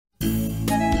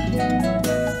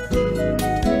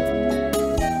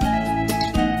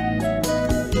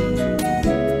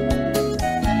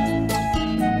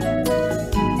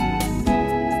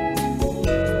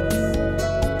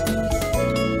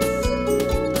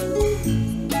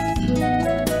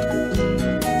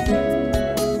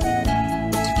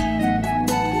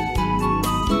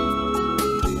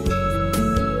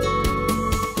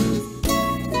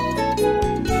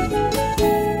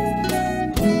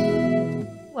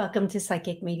Welcome to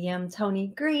Psychic Medium Toni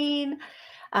Green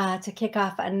to kick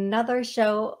off another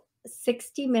show,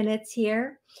 60 minutes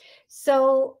here.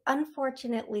 So,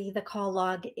 unfortunately, the call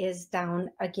log is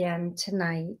down again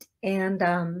tonight, and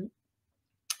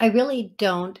I really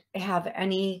don't have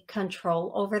any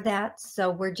control over that. So,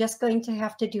 we're just going to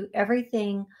have to do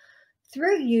everything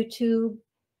through YouTube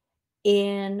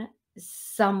in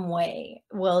some way.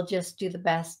 We'll just do the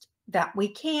best that we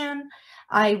can.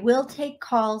 I will take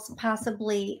calls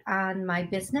possibly on my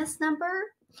business number.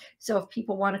 So if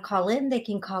people want to call in, they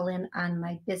can call in on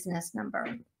my business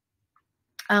number.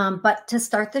 But to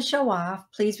start the show off,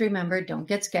 please remember, don't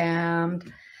get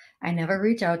scammed. I never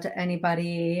reach out to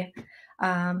anybody.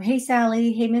 Hey,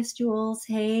 Sally. Hey, Miss Jules.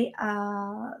 Hey,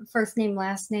 first name,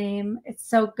 last name. It's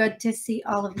so good to see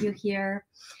all of you here.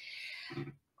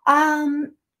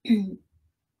 I'm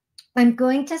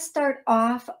going to start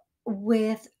off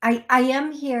with, I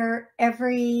am here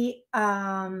every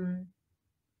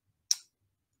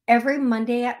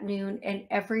Monday at noon and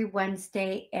every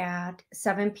Wednesday at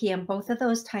 7 p.m. Both of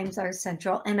those times are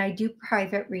central, and I do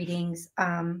private readings.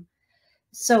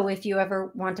 So if you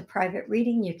ever want a private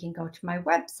reading, you can go to my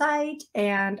website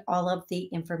and all of the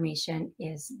information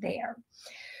is there.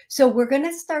 So we're going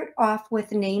to start off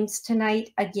with names tonight.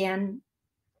 Again,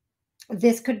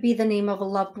 this could be the name of a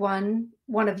loved one,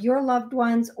 one of your loved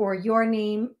ones, or your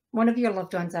name, one of your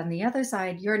loved ones on the other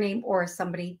side, your name, or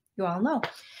somebody you all know.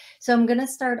 So I'm going to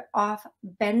start off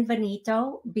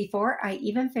Benvenito before I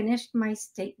even finished my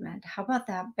statement. How about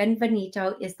that?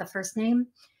 Benvenito is the first name.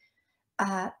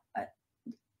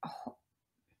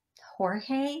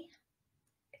 Jorge.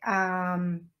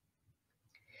 The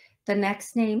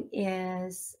next name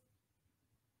is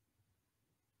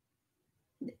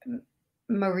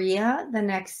Maria, the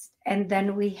next, and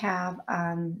then we have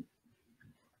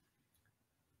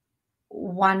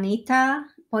Juanita.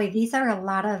 Boy, these are a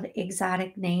lot of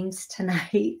exotic names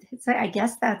tonight. So I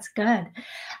guess that's good.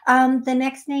 The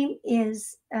next name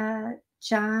is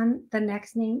John. The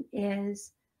next name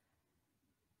is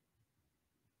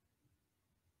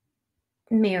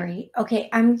Mary. Okay,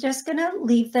 I'm just going to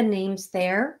leave the names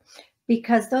there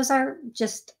because those are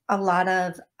just a lot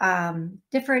of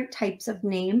different types of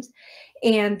names,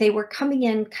 and they were coming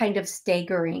in kind of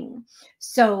staggering.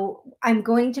 So I'm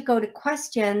going to go to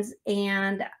questions,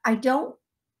 and I don't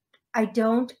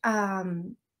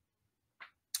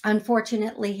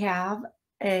unfortunately have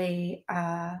a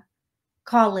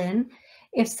call in.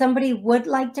 If somebody would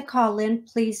like to call in,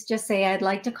 please just say, I'd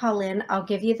like to call in. I'll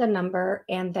give you the number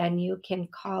and then you can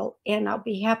call in. I'll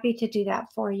be happy to do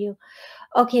that for you.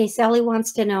 Okay, Sally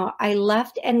wants to know, I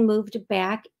left and moved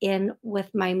back in with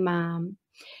my mom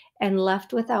and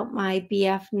left without my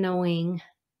BF knowing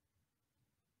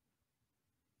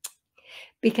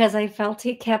because I felt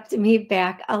he kept me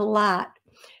back a lot.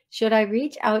 Should I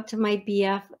reach out to my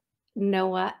BF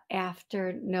Noah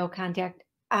after no contact?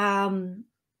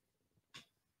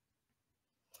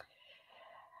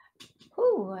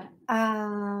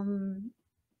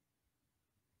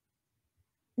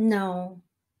 No.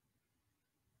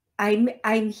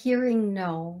 I'm hearing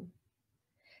no.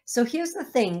 So here's the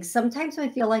thing. Sometimes I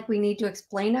feel like we need to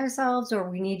explain ourselves, or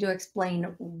we need to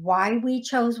explain why we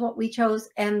chose what we chose.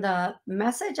 And the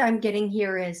message I'm getting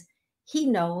here is he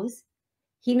knows.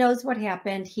 He knows what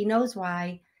happened. He knows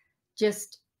why.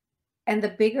 And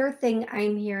the bigger thing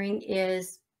I'm hearing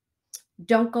is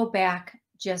don't go back.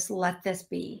 Just let this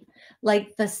be.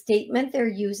 Like the statement they're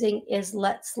using is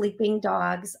let sleeping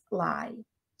dogs lie.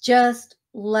 Just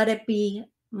let it be.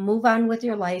 Move on with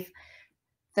your life.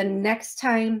 The next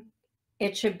time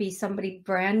it should be somebody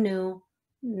brand new,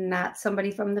 not somebody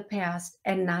from the past,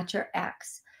 and not your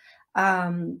ex.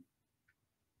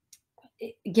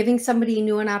 Giving somebody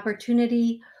new an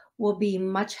opportunity will be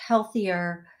much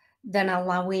healthier than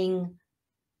allowing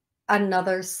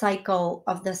another cycle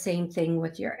of the same thing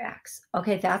with your ex.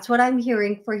 Okay, that's what I'm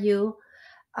hearing for you.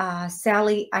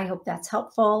 Sally, I hope that's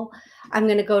helpful. I'm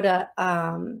going to go to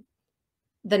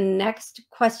the next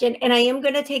question, and I am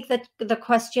going to take the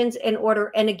questions in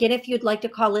order. And again, if you'd like to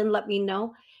call in, let me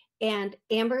know. And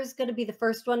Amber is going to be the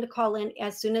first one to call in.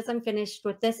 As soon as I'm finished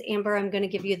with this, Amber, I'm going to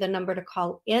give you the number to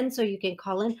call in so you can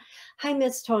call in. Hi,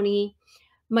 Miss Toni.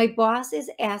 My boss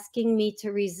is asking me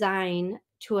to resign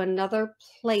to another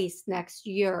place next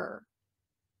year.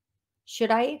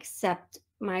 Should I accept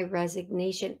my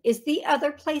resignation? Is the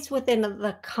other place within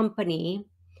the company?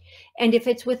 And if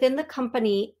it's within the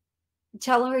company,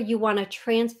 tell her you want to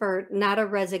transfer, not a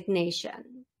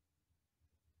resignation.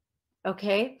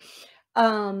 Okay.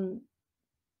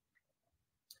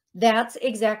 That's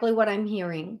exactly what I'm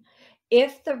hearing.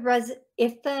 If the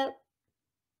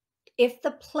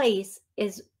place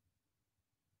is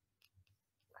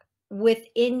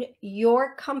within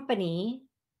your company,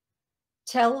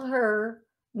 tell her,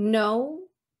 no,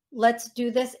 let's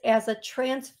do this as a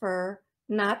transfer,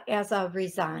 not as a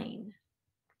resign.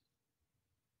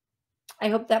 I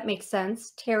hope that makes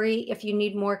sense. Terry, if you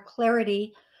need more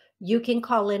clarity, you can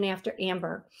call in after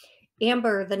Amber.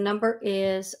 Amber, the number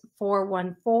is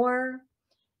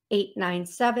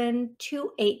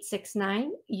 414-897-2869.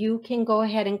 You can go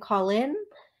ahead and call in.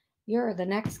 You're the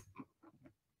next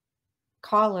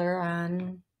caller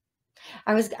on.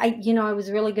 I was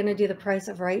really going to do the Price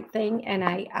of Right thing, and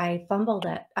I fumbled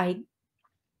it. I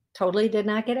totally did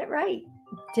not get it right.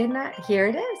 Did not. Here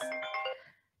it is.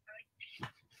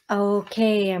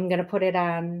 Okay, I'm going to put it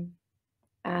on.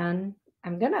 I'm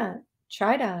going to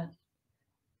try to.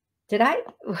 Did I?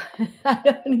 I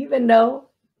don't even know.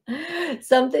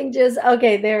 Something just,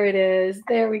 okay, there it is.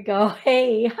 There we go.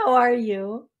 Hey, how are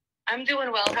you? I'm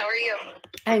doing well. How are you?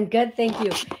 I'm good, thank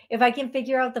you. If I can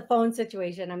figure out the phone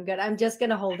situation, I'm good. I'm just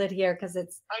gonna hold it here because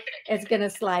it's gonna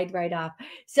slide right off.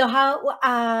 So how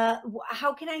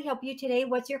can I help you today?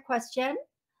 What's your question?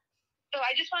 So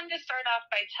I just wanted to start off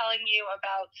by telling you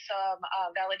about some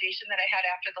validation that I had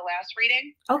after the last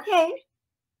reading. Okay.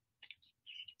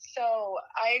 So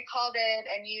I called in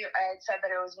and you had said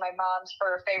that it was my mom's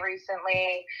birthday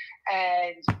recently,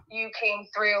 and you came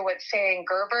through with saying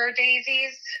Gerber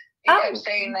daisies. You kept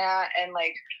saying that, and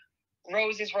like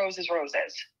roses, roses,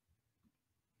 roses.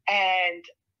 And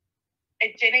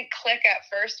it didn't click at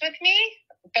first with me,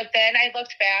 but then I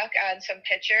looked back on some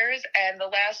pictures, and the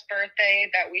last birthday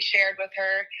that we shared with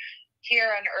her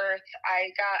here on Earth,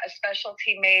 I got a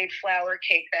specialty made flower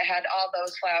cake that had all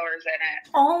those flowers in it.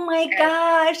 Oh my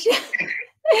gosh.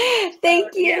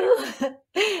 Thank you. Yeah.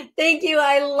 Thank you.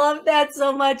 I love that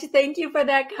so much. Thank you for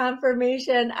that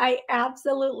confirmation. I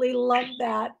absolutely love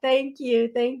that. Thank you.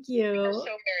 Thank you. You're so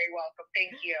very welcome.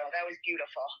 Thank you. That was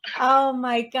beautiful. Oh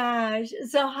my gosh.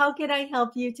 So how can I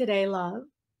help you today, love?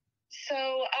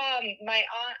 So my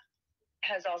aunt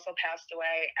has also passed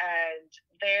away, and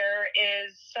there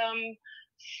is some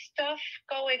stuff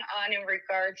going on in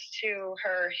regards to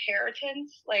her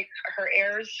inheritance, like her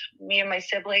heirs, me and my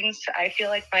siblings. I feel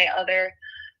like my other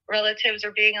relatives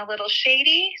are being a little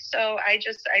shady, so I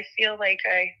feel like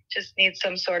I just need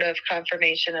some sort of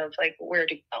confirmation of like where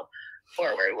to go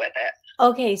forward with it.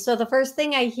 Okay, so the first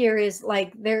thing I hear is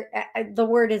like the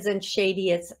word isn't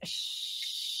shady, it's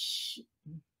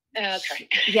that's right.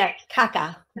 Yeah,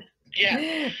 caca.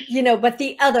 Yeah. But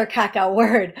the other caca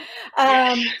word.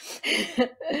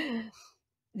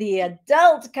 The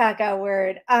adult caca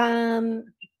word.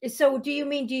 So do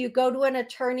you go to an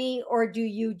attorney, or do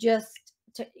you just,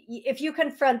 if you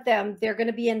confront them, they're going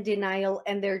to be in denial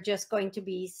and they're just going to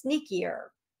be sneakier,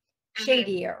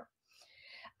 shadier.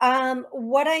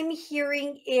 What I'm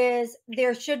hearing is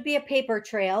there should be a paper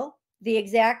trail. The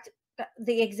exact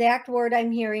word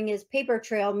I'm hearing is paper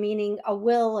trail, meaning a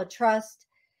will, a trust,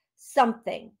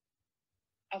 something.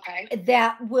 Okay.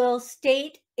 That will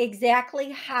state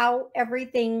exactly how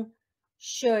everything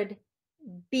should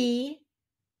be,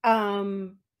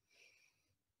 and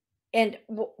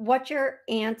what your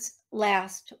aunt's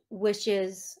last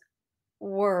wishes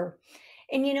were.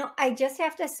 And I just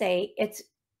have to say,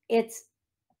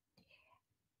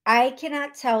 I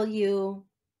cannot tell you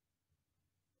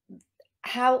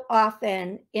how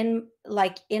often in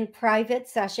private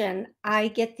session I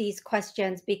get these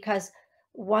questions, because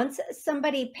once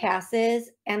somebody passes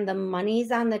and the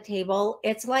money's on the table,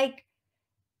 it's like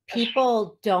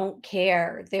people don't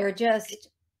care. They're just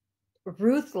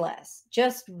ruthless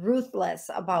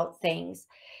about things.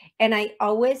 And I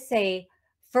always say,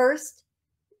 first,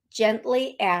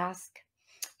 gently ask,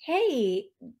 hey,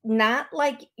 not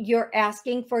like you're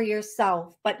asking for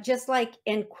yourself, but just like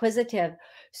inquisitive.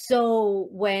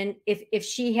 So if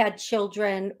she had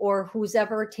children, or who's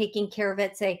ever taking care of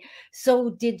it, say,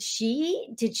 so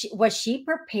was she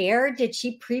prepared? Did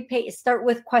she prepay? Start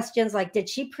with questions like, did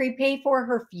she prepay for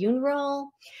her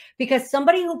funeral? Because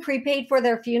somebody who prepaid for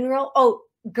their funeral, oh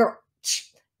girl,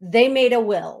 they made a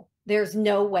will. There's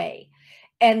no way.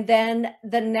 And then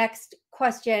the next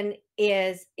question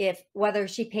is whether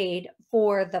she paid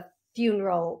for the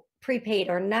funeral, prepaid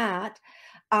or not.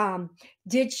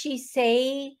 Did she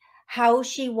say how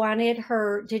she wanted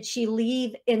her? Did she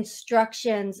leave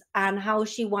instructions on how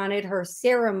she wanted her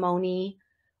ceremony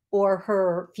or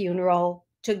her funeral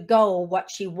to go? What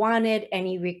she wanted?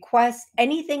 Any requests?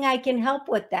 Anything I can help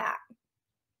with that?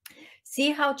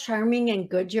 See how charming and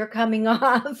good you're coming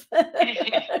off?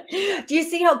 Do you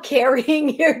see how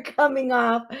caring you're coming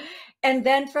off? And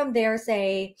then from there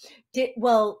say,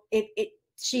 if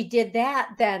she did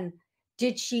that, then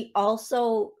did she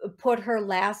also put her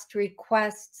last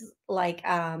requests, like,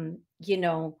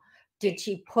 did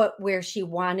she put where she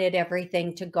wanted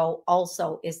everything to go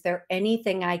also? Is there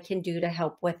anything I can do to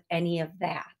help with any of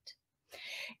that?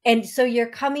 And so you're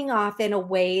coming off in a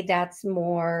way that's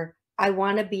more, I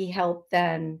want to be helped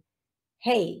than,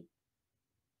 hey,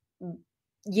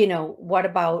 what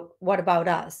about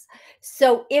us?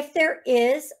 So if there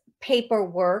is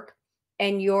paperwork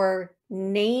and you're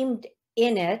named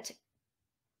in it,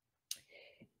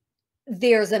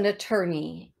 there's an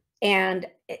attorney. And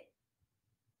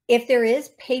if there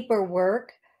is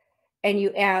paperwork and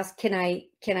you ask, can I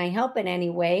help in any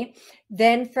way?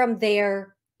 Then from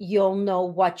there, you'll know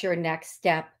what your next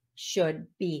step should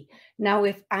be. Now,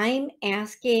 if I'm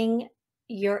asking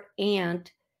your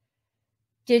aunt,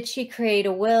 did she create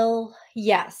a will?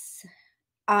 Yes.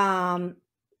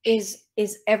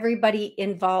 Is everybody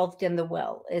involved in the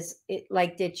will? Is it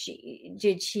like, did she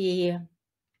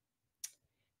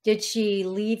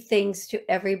leave things to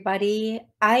everybody?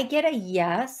 I get a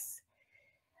yes.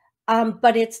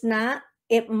 But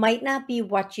it might not be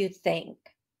what you think.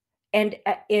 And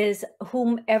is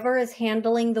whomever is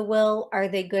handling the will, are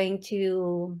they going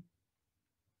to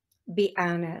be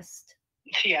honest?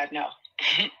 Yeah, no.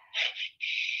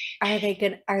 Are they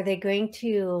going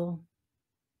to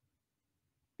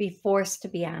be forced to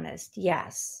be honest?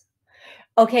 Yes.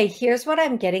 Okay, here's what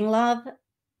I'm getting, love.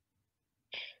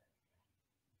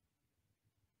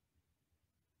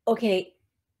 Okay,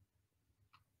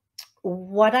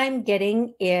 what I'm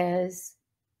getting is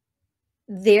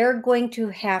they're going to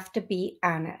have to be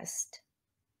honest.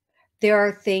 There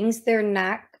are things they're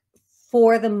not,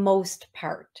 for the most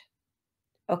part.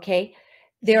 Okay.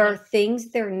 There are things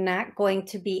they're not going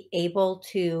to be able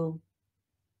to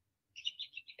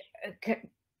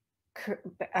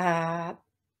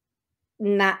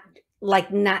not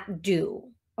do.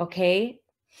 Okay.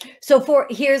 So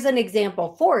here's an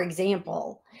example. For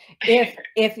example,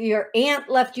 if your aunt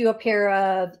left you a pair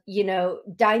of,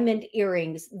 diamond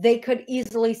earrings, they could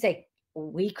easily say,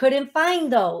 we couldn't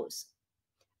find those.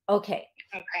 Okay.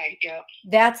 Okay. Yeah.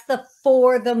 That's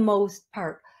for the most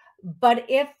part. But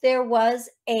if there was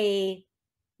a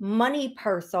money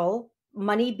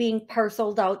being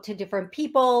parceled out to different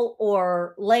people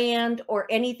or land or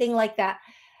anything like that,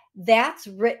 that's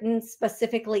written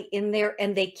specifically in there,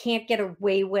 and they can't get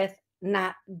away with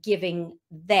not giving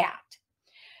that.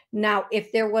 Now,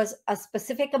 if there was a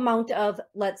specific amount of,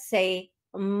 let's say,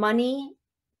 money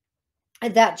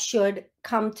that should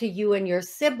come to you and your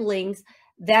siblings,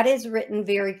 that is written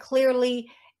very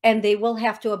clearly, and they will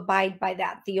have to abide by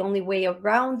that. The only way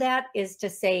around that is to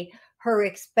say her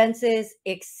expenses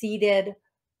exceeded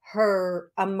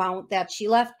her amount that she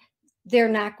left. They're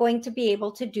not going to be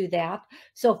able to do that.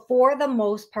 So for the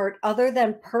most part, other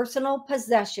than personal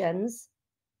possessions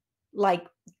like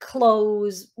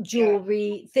clothes,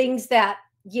 jewelry, things that,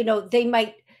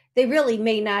 they really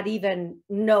may not even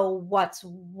know what's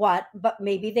what, but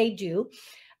maybe they do.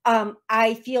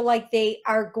 I feel like they're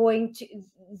going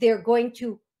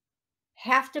to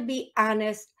have to be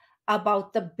honest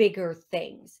about the bigger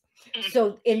things.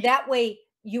 So in that way,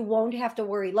 you won't have to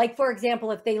worry. Like, for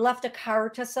example, if they left a car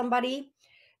to somebody,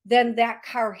 then that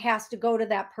car has to go to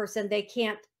that person. They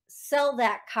can't sell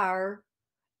that car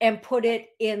and put it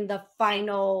in the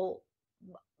final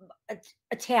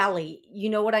tally.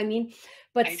 You know what I mean?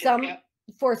 But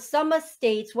for some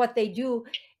estates, what they do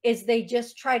is they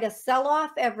just try to sell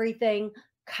off everything,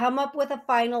 come up with a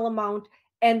final amount,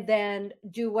 and then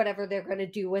do whatever they're going to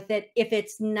do with it if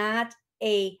it's not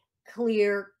a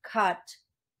clear-cut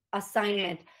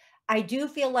assignment. I do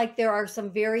feel like there are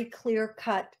some very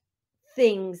clear-cut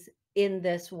things in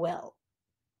this will.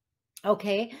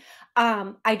 Okay.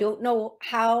 I don't know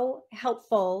how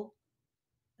helpful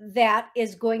that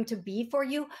is going to be for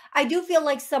you. I do feel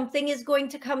like something is going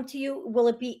to come to you. Will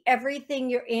it be everything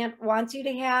your aunt wants you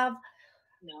to have?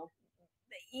 No.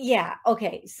 Yeah.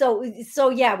 Okay. So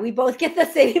yeah, we both get the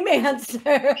same answer,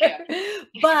 Yeah.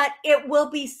 but it will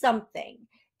be something.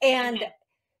 And,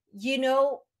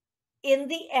 in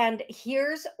the end,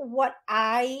 here's what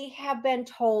I have been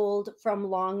told from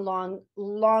long, long,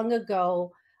 long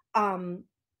ago.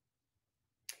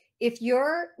 If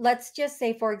let's just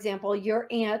say, for example, your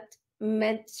aunt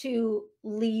meant to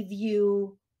leave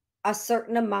you a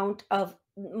certain amount of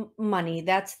money,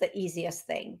 that's the easiest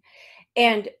thing,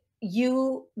 and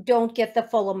you don't get the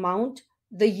full amount,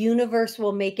 the universe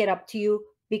will make it up to you,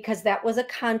 because that was a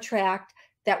contract,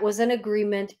 that was an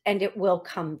agreement, and it will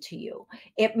come to you.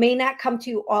 It may not come to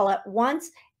you all at once,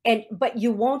 but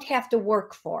you won't have to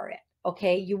work for it.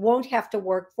 Okay, you won't have to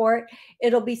work for it.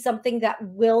 It'll be something that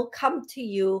will come to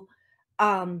you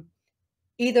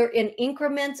either in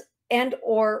increments and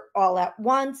or all at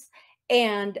once,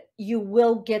 and you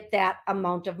will get that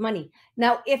amount of money.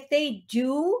 Now, if they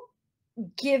do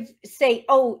say,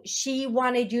 oh, she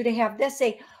wanted you to have this,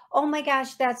 say, oh my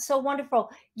gosh, that's so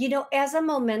wonderful. As a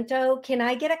memento, can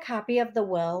I get a copy of the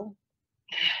will?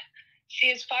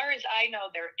 See, as far as I know,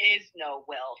 there is no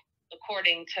will,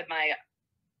 according to my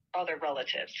other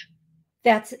relatives.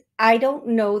 I don't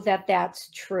know that that's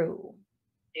true.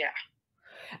 Yeah.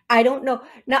 I don't know.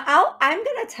 Now, I'm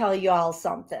going to tell you all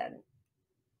something.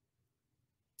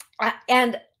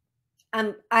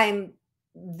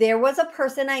 There was a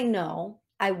person I know.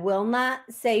 I will not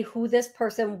say who this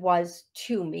person was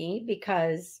to me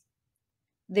because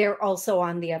they're also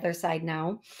on the other side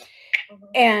now. Mm-hmm.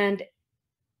 And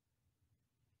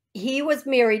he was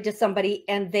married to somebody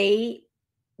and they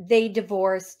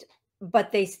divorced,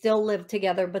 but they still lived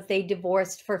together, but they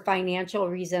divorced for financial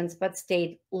reasons, but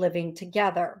stayed living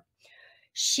together.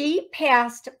 She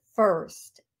passed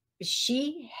first.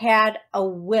 She had a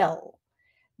will,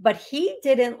 but he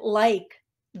didn't like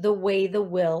the way the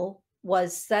will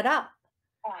was set up.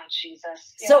 Oh,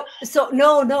 Jesus. Yeah. So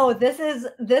no, this is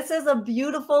a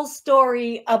beautiful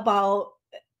story about,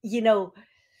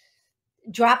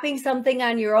 dropping something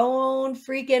on your own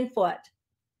freaking foot.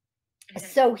 Mm-hmm.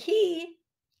 So he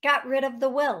got rid of the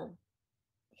will.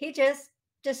 He just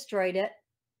destroyed it.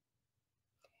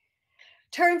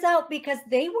 Turns out because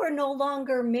they were no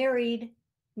longer married,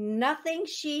 nothing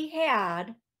she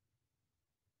had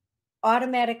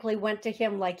automatically went to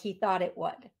him like he thought it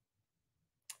would.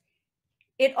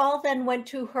 It all then went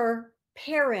to her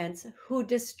parents, who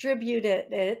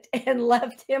distributed it and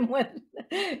left him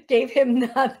gave him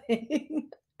nothing.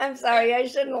 I'm sorry, I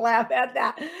shouldn't laugh at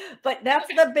that. But that's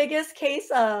the biggest case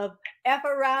of F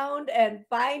around and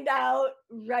find out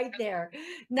right there.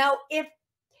 Now, if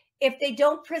they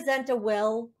don't present a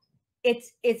will,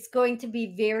 it's going to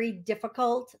be very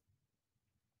difficult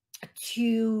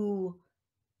to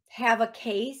have a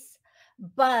case.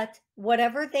 But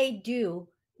whatever they do,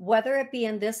 whether it be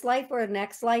in this life or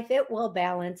next life, it will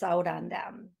balance out on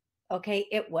them. Okay,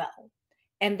 it will.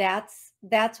 And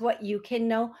that's what you can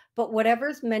know. But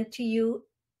whatever's meant to you,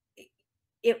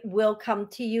 it will come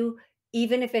to you,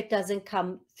 even if it doesn't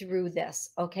come through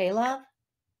this. Okay, love?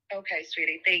 Okay,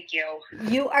 sweetie. Thank you.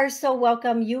 You are so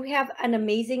welcome. You have an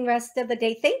amazing rest of the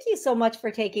day. Thank you so much for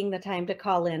taking the time to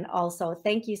call in also.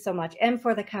 Thank you so much. And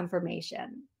for the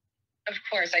confirmation. Of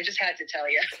course. I just had to tell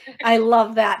you. I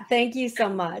love that. Thank you so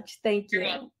much. Thank you. You're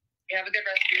welcome. You have a good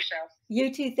rest of your show.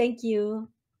 You too. Thank you.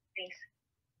 Thanks.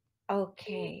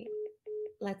 Okay.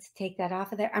 Let's take that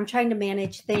off of there. I'm trying to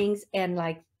manage things and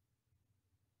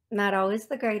not always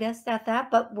the greatest at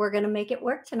that, but we're going to make it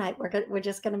work tonight. We're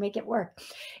just going to make it work.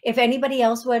 If anybody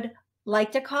else would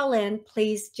like to call in,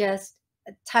 please just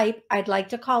type, I'd like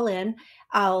to call in.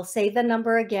 I'll say the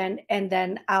number again, and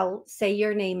then I'll say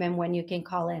your name and when you can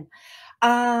call in.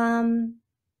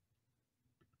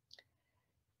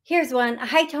 Here's one.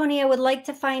 Hi, Toni. I would like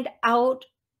to find out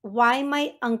why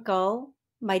my uncle,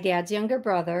 my dad's younger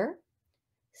brother,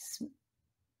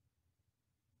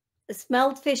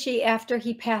 smelled fishy after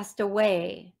he passed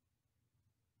away.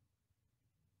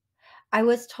 I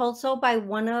was told so by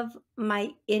one of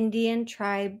my Indian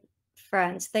tribe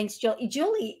friends. Thanks, Julie.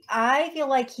 Julie, I feel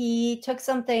like he took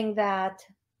something that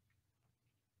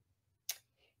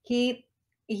he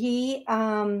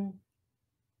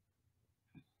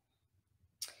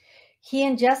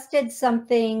ingested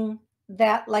something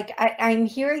that, like, I'm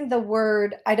hearing the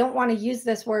word, I don't want to use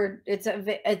this word. It's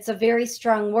a very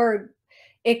strong word.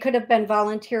 It could have been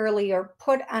voluntarily or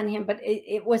put on him, but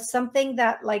it was something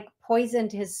that like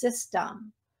poisoned his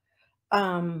system.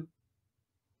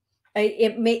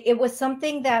 It was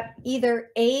something that either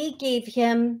gave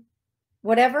him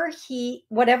whatever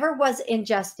was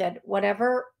ingested,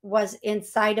 whatever was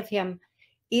inside of him,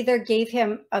 either gave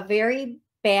him a very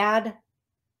bad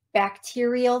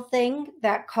bacterial thing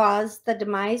that caused the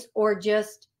demise or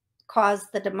just caused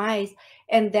the demise.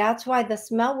 And that's why the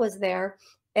smell was there.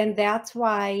 And that's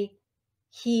why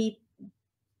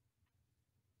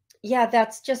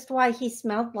that's just why he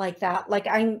smelled like that. Like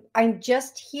I'm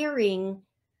just hearing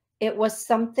it was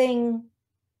something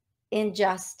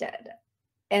ingested,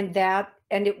 and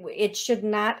it should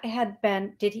not have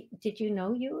been. Did you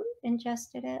know you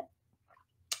ingested it?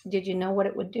 Did you know what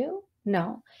it would do?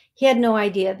 No, he had no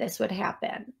idea this would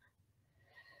happen.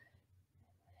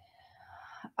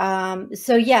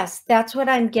 So yes, that's what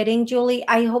I'm getting, Julie.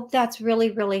 I hope that's really,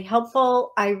 really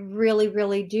helpful. I really,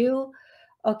 really do.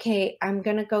 Okay, I'm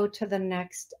going to go to the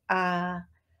next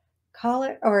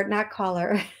caller, or not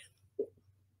caller,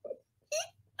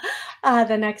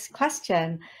 the next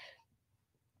question.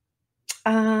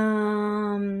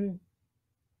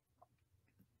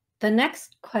 The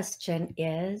next question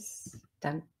is,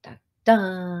 dun, dun,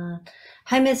 dun.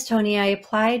 Hi, Miss Toni. I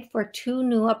applied for 2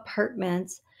 new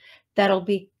apartments that'll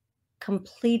be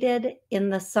completed in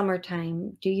the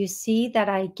summertime. Do you see that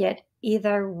I get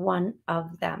either one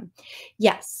of them?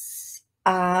 Yes.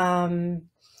 Olga,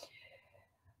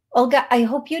 I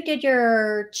hope you did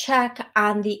your check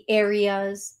on the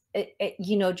areas,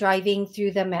 driving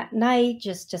through them at night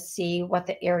just to see what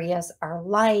the areas are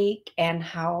like and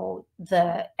how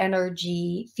the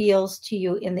energy feels to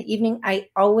you in the evening. I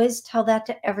always tell that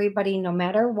to everybody, no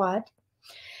matter what.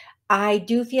 I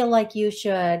do feel like you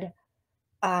should,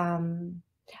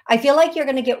 I feel like you're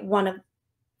going to get one of,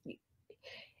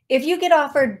 if you get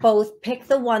offered both, pick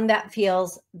the one that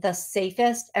feels the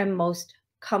safest and most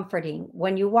comforting.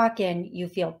 When you walk in, you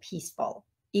feel peaceful,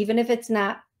 even if it's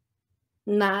not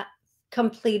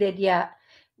completed yet.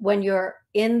 When you're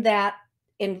in that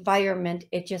environment,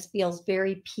 it just feels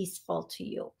very peaceful to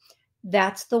you.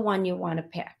 That's the one you want to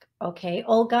pick. Okay,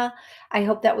 Olga, I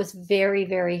hope that was very,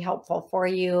 very helpful for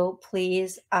you.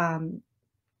 Please,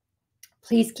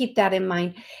 please keep that in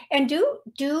mind, and do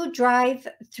drive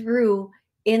through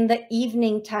in the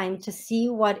evening time to see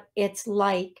what it's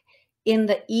like in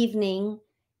the evening,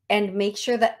 and make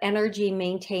sure the energy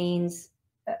maintains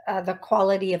the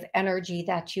quality of energy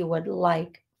that you would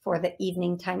like for the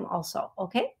evening time also.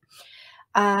 Okay.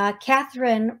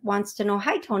 Catherine wants to know,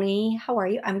 hi, Toni, how are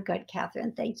you? I'm good,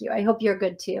 Catherine. Thank you. I hope you're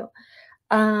good too.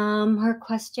 Her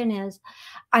question is,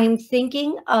 I'm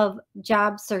thinking of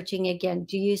job searching again.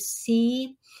 Do you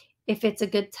see if it's a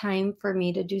good time for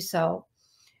me to do so?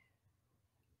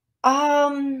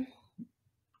 Not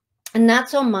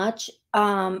so much.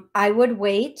 I would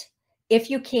wait if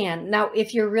you can. Now,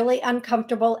 if you're really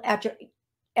uncomfortable at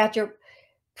your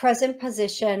present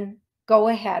position, go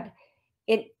ahead.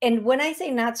 And when I say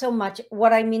not so much,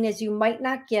 what I mean is you might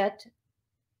not get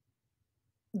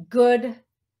good,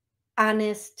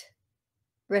 honest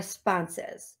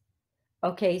responses.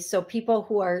 Okay, so people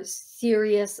who are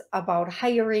serious about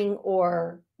hiring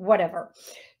or whatever.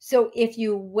 So if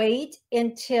you wait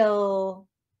until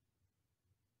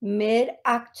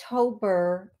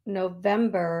mid-October,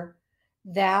 November,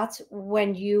 that's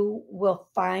when you will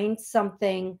find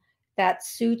something that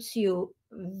suits you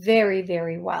very,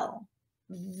 very well.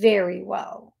 Very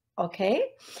well.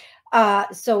 Okay.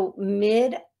 So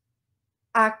mid-October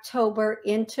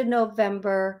into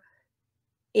November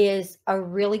is a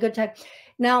really good time.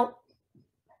 Now,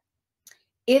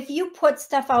 if you put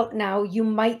stuff out now, you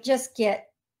might just get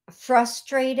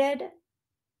frustrated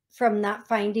from not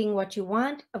finding what you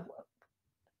want,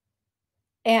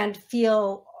 and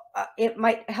feel it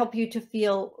might help you to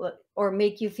feel or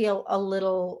make you feel a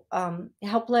little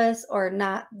helpless or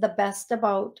not the best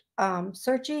about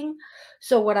searching.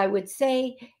 So what I would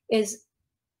say is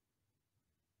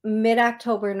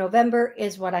mid-October, November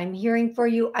is what I'm hearing for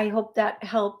you. I hope that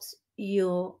helps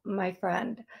you, my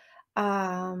friend.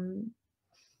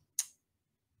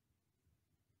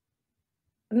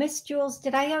 Miss Jules,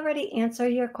 did I already answer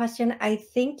your question? I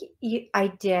think I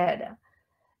did.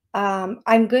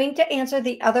 I'm going to answer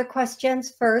the other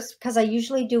questions first because I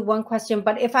usually do one question,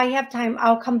 but if I have time,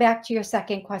 I'll come back to your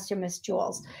second question, Miss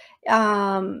Jules.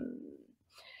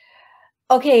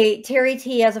 Okay, Terry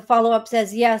T as a follow-up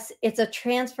says, yes, it's a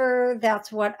transfer.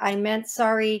 That's what I meant.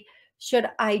 Sorry. Should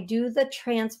I do the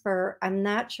transfer? I'm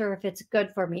not sure if it's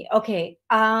good for me. Okay.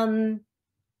 Yeah,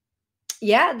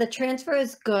 the transfer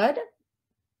is good.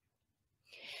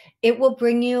 It will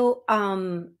bring you,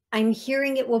 I'm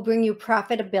hearing it will bring you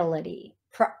profitability.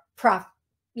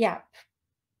 Yeah.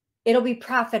 It'll be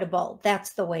profitable.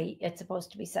 That's the way it's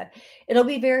supposed to be said. It'll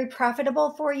be very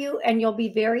profitable for you, and you'll be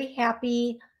very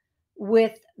happy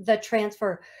with the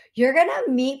transfer. You're going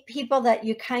to meet people that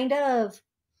you kind of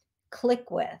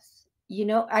click with. You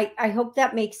know, I hope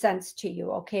that makes sense to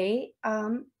you. Okay.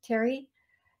 Terry,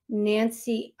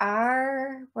 Nancy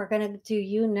R, we're going to do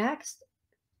you next.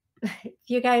 If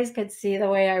you guys could see the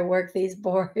way I work these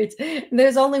boards,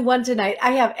 there's only one tonight.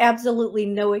 I have absolutely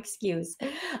no excuse.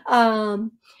 Hi,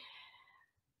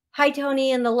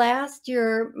 Toni. In the last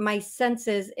year, my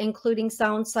senses, including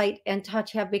sound, sight, and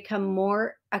touch, have become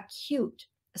more acute,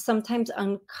 sometimes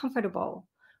uncomfortable.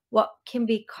 What can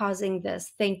be causing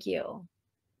this? Thank you.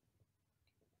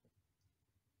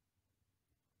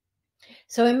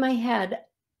 So in my head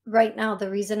right now, the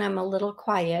reason I'm a little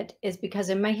quiet is because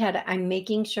in my head, I'm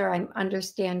making sure I'm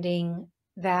understanding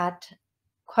that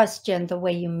question the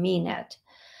way you mean it.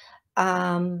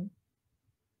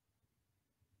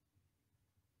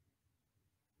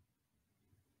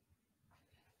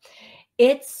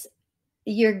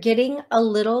 You're getting a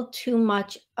little too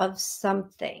much of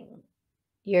something.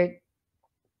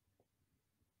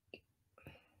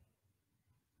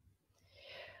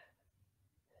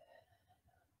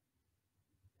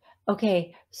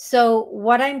 Okay, so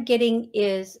what I'm getting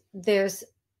is there's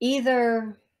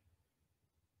either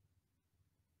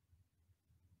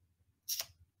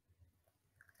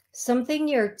something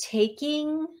you're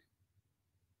taking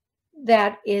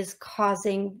that is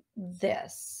causing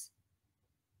this.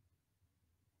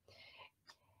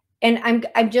 And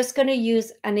I'm just going to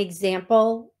use an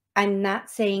example. I'm not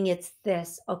saying it's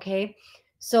this, okay?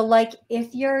 So like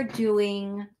if you're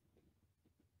doing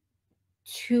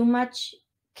too much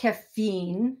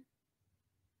caffeine,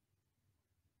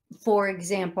 for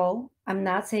example, I'm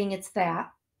not saying it's that,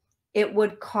 it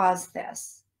would cause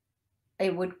this.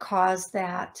 It would cause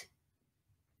that.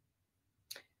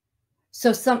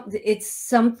 So it's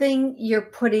something you're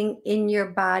putting in your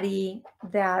body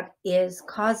that is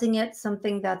causing it,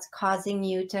 something that's causing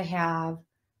you to have,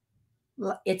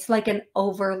 it's like an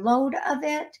overload of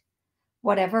it.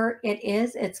 Whatever it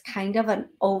is, it's kind of an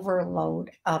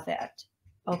overload of it.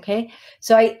 Okay.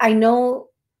 So I know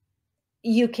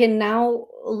you can now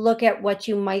look at what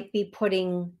you might be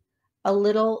putting a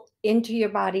little into your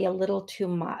body, a little too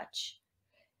much.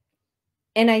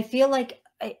 And I feel like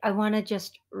I want to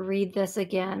just read this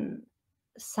again.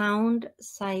 Sound,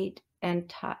 sight, and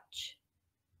touch.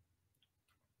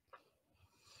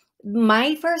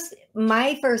 My first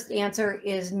answer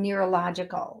is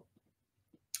neurological.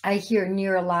 I hear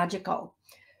neurological,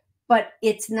 but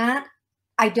it's not,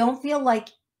 I don't feel like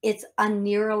it's a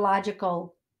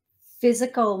neurological,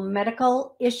 physical,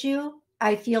 medical issue.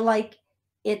 I feel like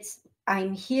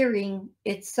I'm hearing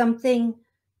it's something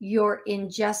you're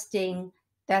ingesting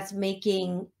that's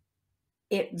making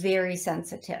it very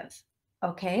sensitive.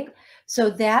 Okay. So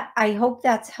that, I hope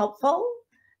that's helpful.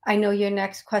 I know your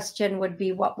next question would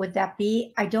be, what would that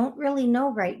be? I don't really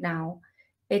know right now.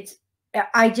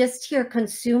 I just hear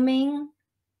consuming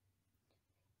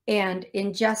and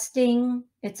ingesting.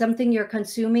 It's something you're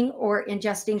consuming or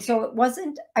ingesting. So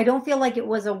I don't feel like it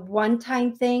was a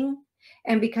one-time thing.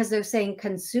 And because they're saying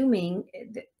consuming,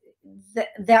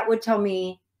 that would tell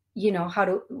me, how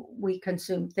do we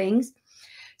consume things?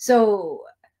 So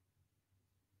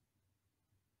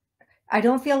I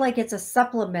don't feel like it's a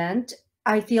supplement.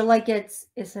 I feel like is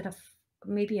it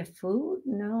maybe a food?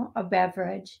 No, a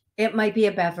beverage. It might be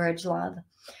a beverage, love.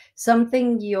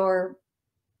 Something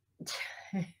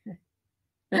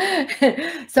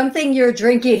something you're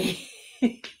drinking.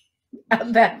 A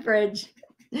beverage.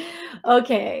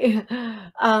 Okay.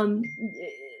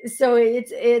 So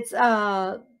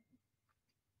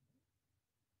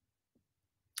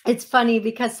it's funny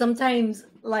because sometimes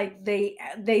like they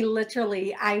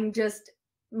literally, I'm just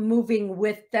moving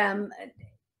with them,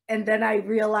 and then I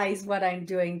realize what I'm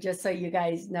doing, just so you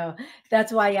guys know.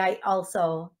 That's why I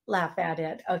also laugh at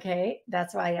it. Okay.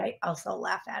 That's why I also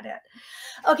laugh at it.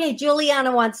 Okay.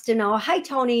 Juliana wants to know, hi,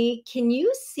 Toni, can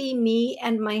you see me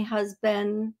and my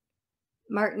husband,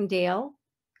 Martindale?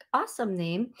 Awesome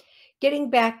name. Getting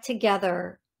back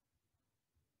together.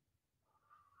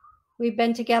 We've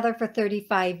been together for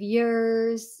 35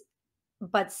 years,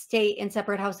 but stay in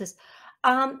separate houses.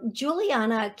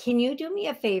 Juliana, can you do me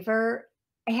a favor?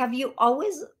 Have you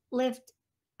always lived,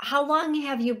 how long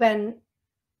have you been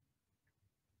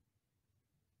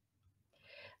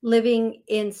living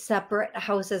in separate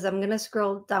houses? I'm going to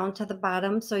scroll down to the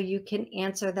bottom so you can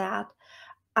answer that.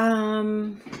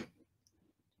 I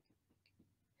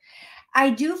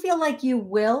do feel like you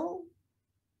will.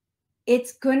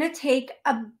 It's going to take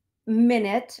a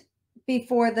minute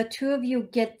before the two of you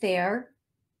get there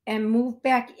and move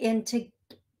back to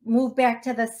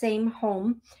the same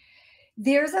home.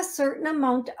 There's a certain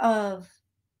amount of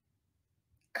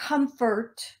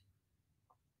comfort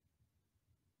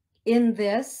in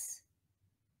this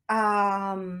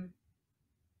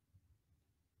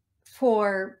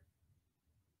for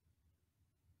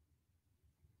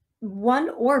one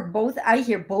or both. I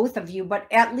hear both of you, but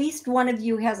at least one of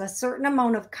you has a certain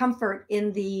amount of comfort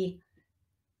in the,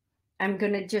 I'm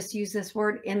going to just use this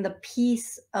word, in the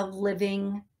peace of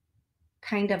living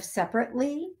kind of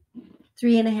separately.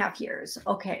 3.5 years.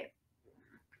 Okay.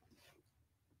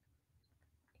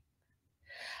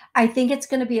 I think it's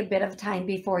going to be a bit of time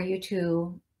before you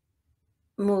two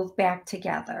move back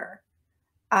together.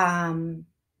 And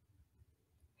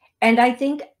I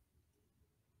think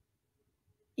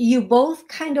you both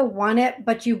kind of want it,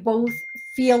 but you both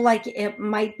feel like it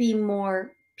might be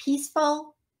more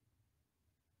peaceful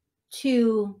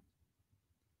to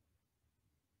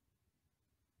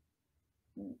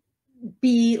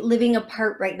be living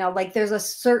apart right now. Like there's a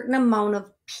certain amount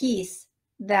of peace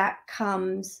that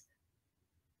comes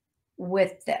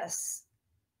with this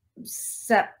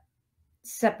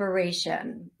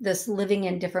separation, this living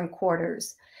in different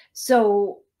quarters.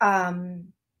 So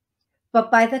But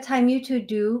by the time you two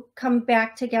do come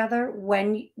back together,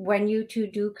 when you two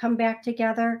do come back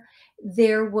together,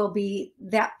 there will be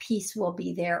that piece will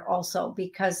be there also,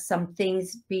 because some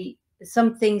things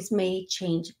may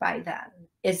change by then,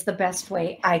 is the best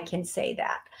way I can say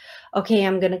that. Okay,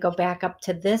 I'm going to go back up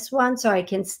to this one so I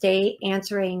can stay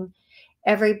answering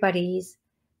everybody's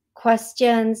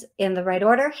questions in the right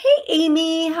order. Hey,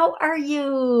 Amy, how are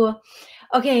you?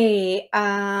 Okay,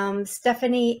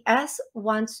 Stephanie S.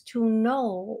 wants to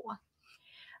know,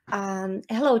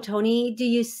 hello, Toni, do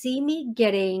you see me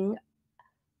getting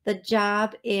the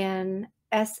job in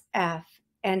SF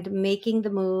and making the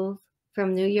move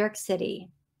from New York City?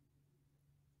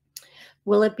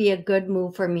 Will it be a good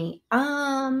move for me?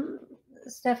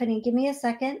 Stephanie, give me a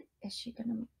second. Is she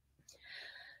gonna?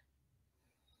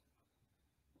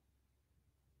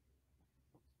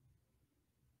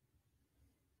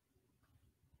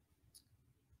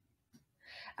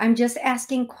 I'm just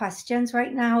asking questions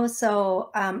right now,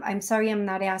 so I'm sorry I'm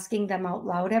not asking them out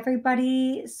loud,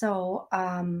 everybody. So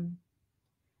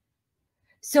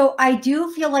I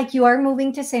do feel like you are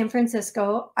moving to San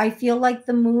Francisco. I feel like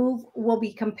the move will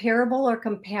be comparable or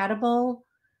compatible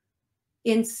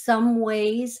in some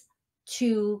ways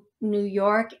to New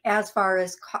York, as far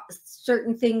as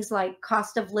certain things like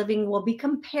cost of living will be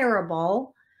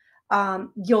comparable.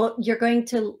 You're going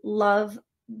to love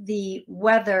the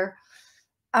weather.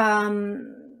 Oh,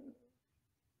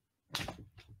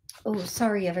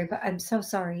 sorry, everybody. I'm so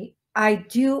sorry. I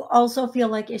do also feel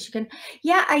like Michigan.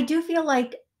 Yeah, I do feel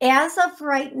like as of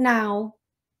right now,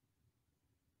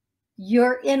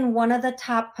 you're in one of the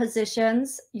top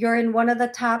positions. You're in one of the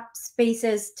top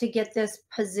spaces to get this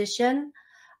position.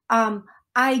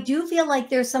 I do feel like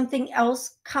there's something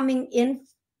else coming in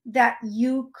that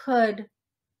you could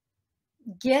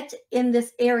get in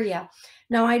this area.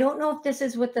 Now, I don't know if this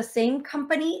is with the same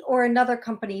company or another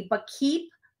company, but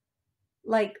keep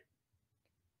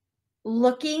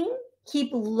looking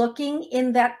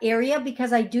in that area,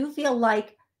 because I do feel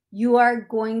like you are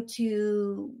going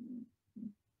to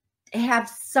have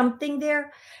something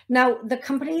there. Now, the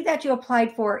company that you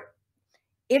applied for,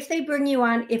 if they bring you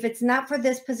on, if it's not for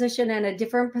this position and a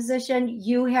different position,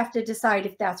 you have to decide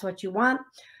if that's what you want,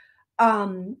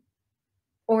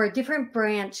 or a different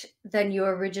branch than you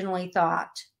originally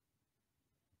thought.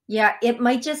 Yeah, it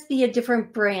might just be a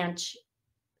different branch.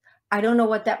 I don't know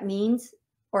what that means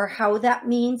or how that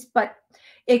means, but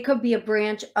it could be a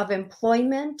branch of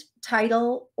employment,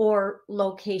 title, or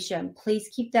location. Please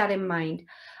keep that in mind.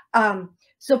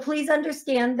 So please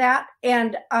understand that,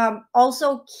 and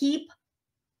also keep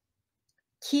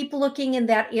looking in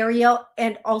that area,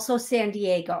 and also San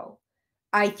Diego.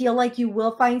 I feel like you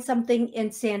will find something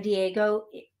in San Diego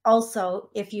also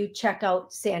if you check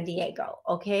out San Diego.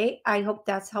 Okay, I hope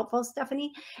that's helpful,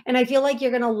 Stephanie. And I feel like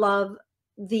you're going to love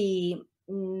the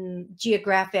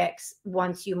geographics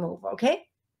once you move. Okay.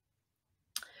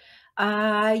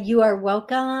 You are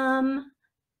welcome.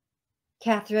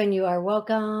 Catherine, you are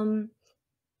welcome.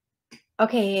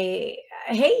 Okay.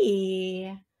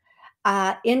 Hey,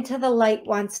 Into the Light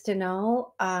wants to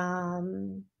know, hi,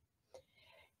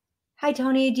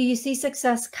 Toni, do you see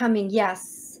success coming?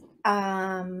 Yes.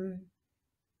 I'm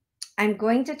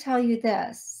going to tell you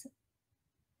this.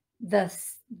 The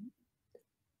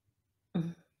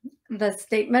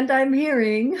statement I'm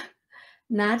hearing,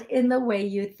 not in the way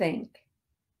you think.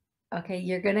 Okay,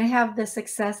 you're going to have the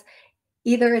success.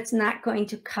 Either it's not going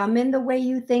to come in the way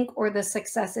you think, or the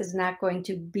success is not going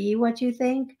to be what you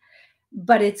think,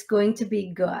 but it's going to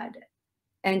be good.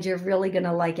 And you're really going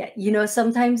to like it. You know,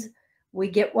 sometimes we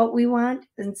get what we want,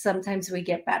 and sometimes we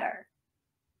get better.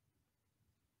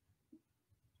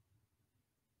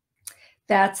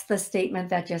 That's the statement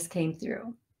that just came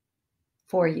through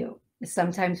for you.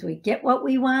 Sometimes we get what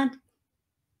we want.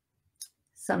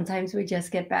 Sometimes we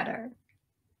just get better.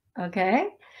 Okay.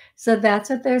 So that's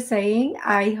what they're saying.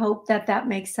 I hope that that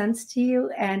makes sense to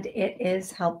you and it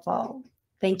is helpful.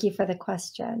 Thank you for the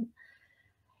question.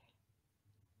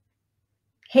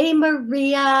 Hey,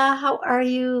 Maria, how are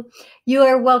you? You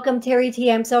are welcome, Terry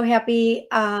T. I'm so happy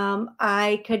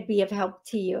I could be of help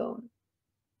to you.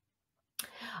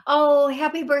 Oh,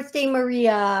 happy birthday,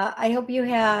 Maria. I hope you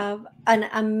have an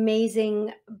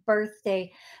amazing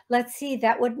birthday. Let's see,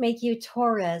 that would make you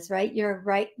Taurus, right?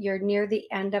 You're near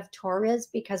the end of Taurus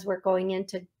because we're going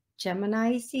into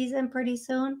Gemini season pretty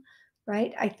soon,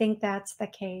 right? I think that's the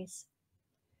case.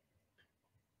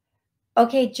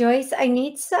 Okay, Joyce, I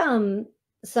need some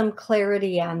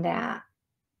clarity on that.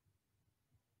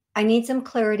 I need some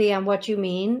clarity on what you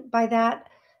mean by that.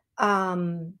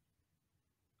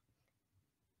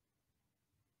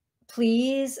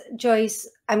 please, Joyce,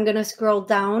 I'm going to scroll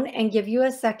down and give you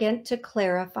a second to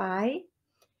clarify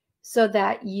so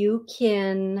that you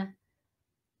can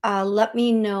let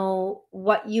me know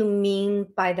what you mean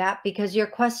by that, because your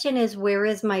question is, where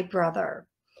is my brother?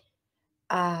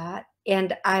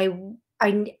 And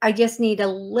I just need a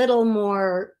little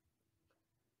more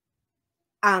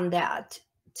on that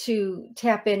to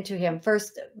tap into him.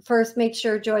 First, make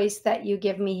sure, Joyce, that you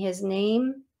give me his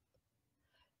name.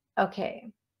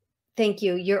 Okay. Thank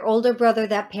you. Your older brother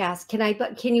that passed.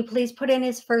 Can you please put in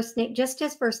his first name, just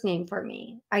his first name for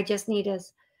me? I just need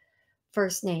his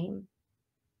first name.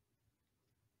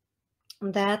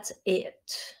 That's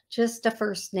it. Just a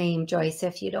first name, Joyce,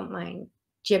 if you don't mind.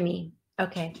 Jimmy.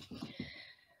 Okay.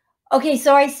 Okay,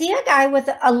 so I see a guy with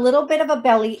a little bit of a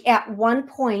belly at one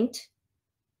point.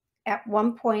 At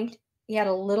one point, he had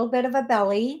a little bit of a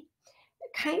belly.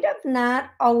 Kind of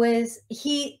not always.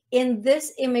 In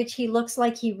this image, he looks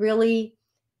like he really,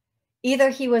 either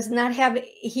he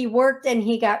worked and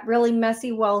he got really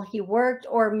messy while he worked,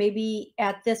 or maybe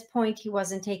at this point he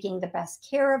wasn't taking the best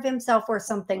care of himself or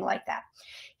something like that.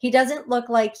 He doesn't look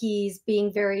like he's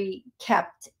being very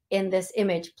kept in this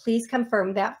image. Please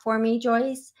confirm that for me,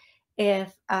 Joyce,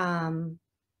 if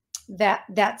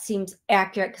that seems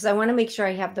accurate, because I want to make sure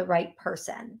I have the right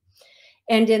person.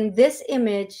 And in this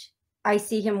image, I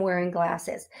see him wearing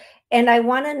glasses. And I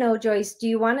want to know, Joyce, do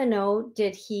you want to know,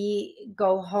 did he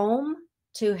go home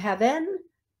to heaven?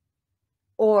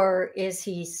 Or is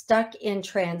he stuck in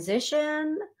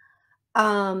transition?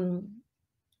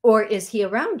 Or is he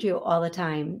around you all the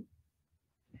time?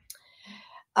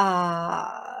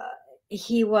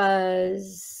 He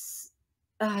was,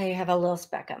 I have a little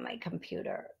speck on my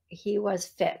computer. He was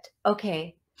fit.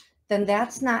 Okay, then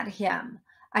that's not him.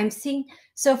 I'm seeing,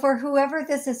 so for whoever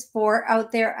this is for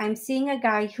out there, I'm seeing a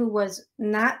guy who was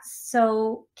not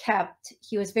so kept.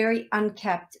 He was very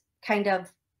unkept, kind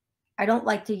of, I don't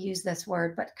like to use this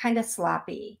word, but kind of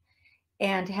sloppy,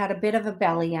 and had a bit of a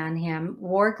belly on him,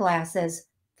 wore glasses,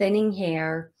 thinning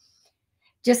hair,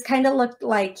 just kind of looked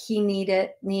like he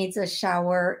needs a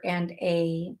shower and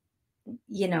a,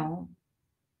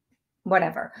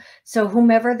 whatever. So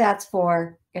whomever that's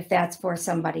for, if that's for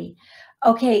somebody.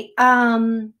 Okay.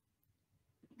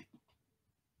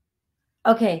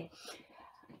 Okay.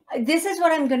 This is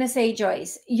what I'm going to say,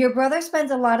 Joyce. Your brother spends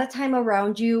a lot of time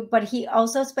around you, but he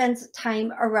also spends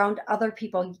time around other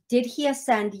people. Did he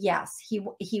ascend? Yes.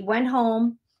 He went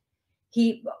home.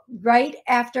 Right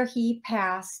after he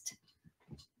passed,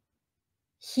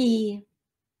 he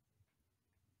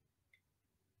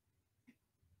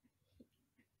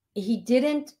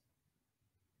didn't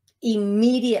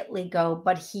immediately go,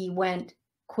 but he went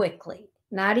quickly.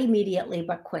 Not immediately,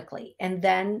 but quickly. And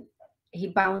then he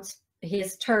bounced,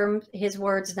 his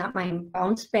words, not mine,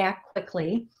 bounced back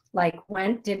quickly, like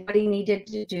did what he needed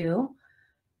to do,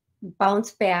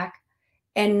 bounced back,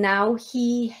 and now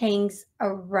he hangs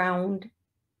around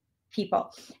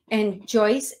people. And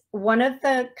Joyce, one of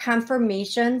the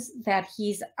confirmations that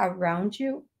he's around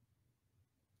you,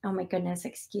 oh my goodness,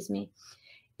 excuse me,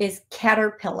 is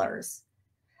caterpillars.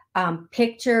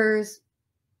 Pictures,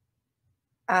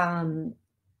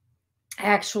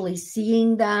 actually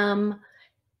seeing them.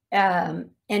 And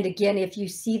again, if you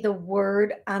see the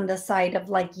word on the side of,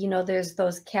 like, there's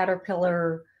those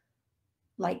caterpillar,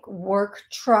 like, work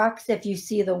trucks. If you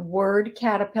see the word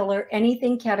caterpillar,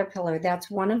 anything caterpillar, that's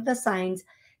one of the signs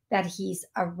that he's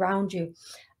around you.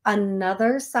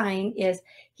 Another sign is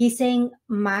he's saying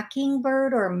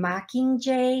mockingbird or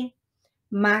mockingjay,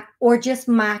 or just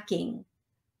mocking.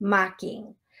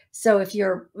 So if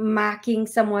you're mocking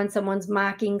someone, someone's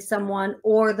mocking someone,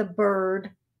 or the bird,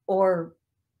 or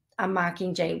a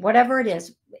mockingjay, whatever it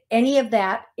is, any of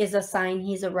that is a sign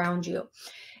he's around you.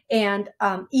 And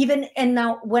and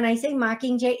now when I say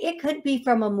mockingjay, it could be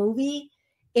from a movie.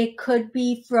 It could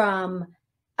be from,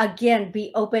 again,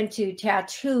 be open to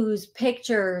tattoos,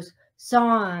 pictures,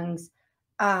 songs,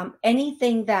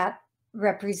 anything that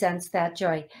represents that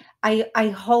joy.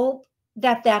 I hope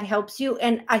that helps you.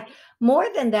 And more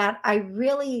than that, I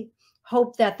really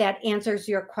hope that answers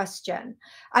your question.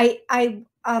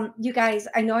 You guys,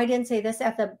 I know I didn't say this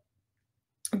at the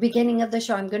beginning of the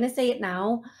show. I'm going to say it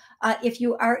now. If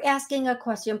you are asking a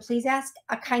question, please ask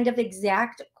a kind of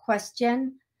exact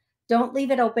question. Don't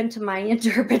leave it open to my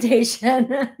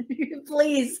interpretation.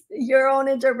 Please, your own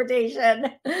interpretation.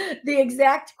 The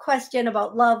exact question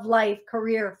about love, life,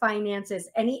 career, finances,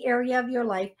 any area of your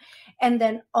life. And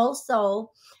then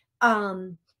also,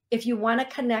 if you want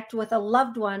to connect with a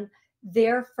loved one,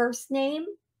 their first name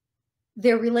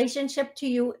their relationship to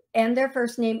you and their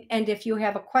first name, and if you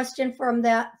have a question from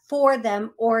that for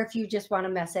them, or if you just want a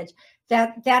message,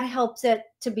 that helps it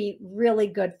to be really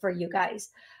good for you guys.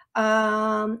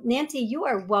 Nancy, you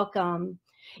are welcome.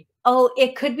 Oh,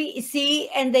 it could be, see,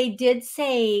 and they did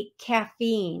say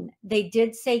caffeine. They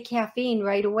did say caffeine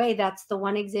right away. That's the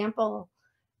one example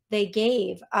they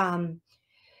gave.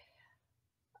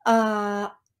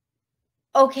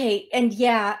 Okay, and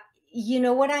yeah, you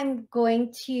know what I'm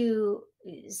going to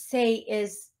say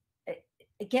is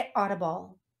get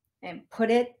Audible and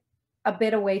put it a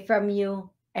bit away from you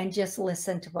and just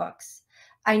listen to books.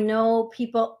 I know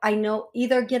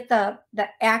either get the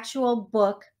actual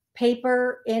book,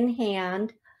 paper in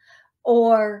hand,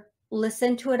 or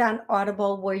listen to it on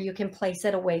Audible where you can place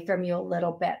it away from you a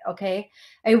little bit, okay?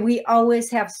 And we always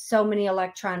have so many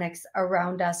electronics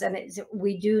around us, and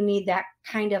we do need that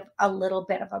kind of a little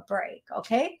bit of a break,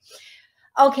 okay?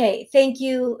 Okay, thank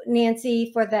you,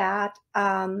 Nancy, for that.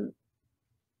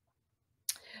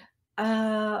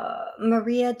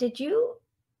 Maria, did you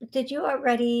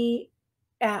already?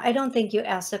 I don't think you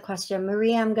asked a question.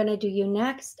 Maria, I'm going to do you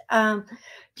next.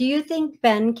 Do you think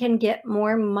Ben can get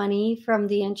more money from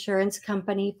the insurance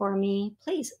company for me?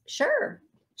 Please. Sure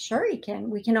he can.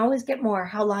 We can always get more.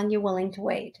 How long you willing to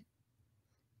wait?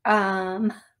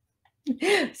 Somebody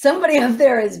up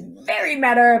there is very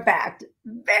matter of fact.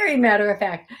 Very matter of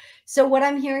fact. So what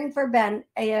I'm hearing for Ben,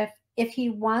 if he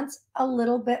wants a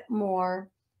little bit more,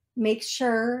 make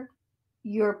sure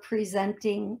you're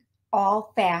presenting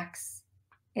all facts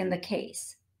in the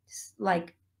case.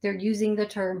 Like they're using the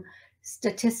term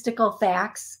statistical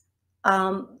facts.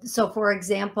 So for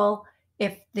example,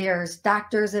 if there's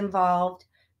doctors involved,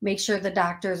 make sure the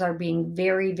doctors are being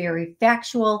very, very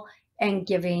factual and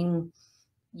giving,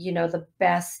 the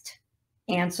best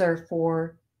answer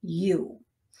for you.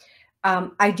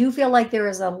 I do feel like there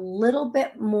is a little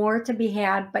bit more to be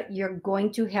had, but you're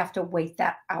going to have to wait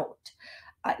that out.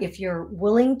 If you're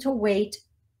willing to wait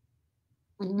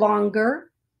longer,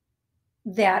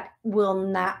 that will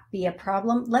not be a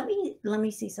problem. Let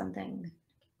me see something.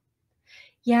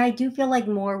 Yeah, I do feel like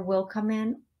more will come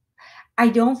in. I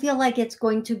don't feel like it's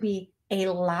going to be a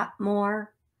lot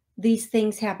more. These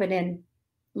things happen in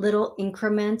little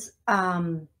increments.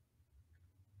 I'm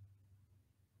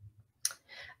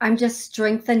just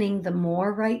strengthening the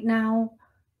more right now.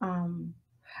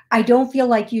 I don't feel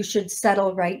like you should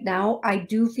settle right now. I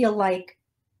do feel like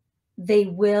they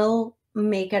will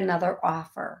make another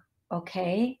offer.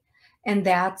 Okay. And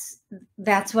that's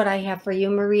what I have for you,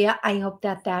 Maria. I hope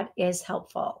that is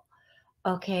helpful.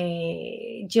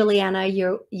 Okay. Juliana,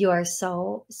 you are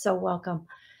so welcome.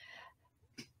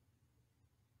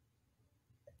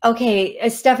 Okay,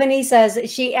 Stephanie says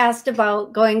she asked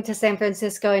about going to San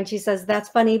Francisco, and she says that's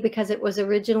funny because it was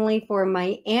originally for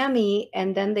Miami,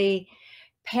 and then they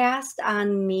passed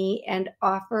on me and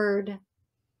offered,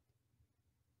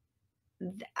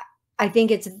 I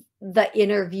think it's the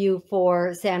interview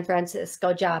for San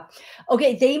Francisco job.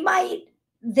 Okay, they might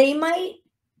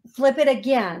flip it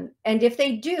again, and if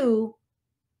they do,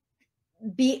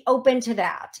 be open to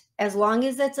that as long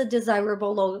as it's a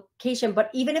desirable location. But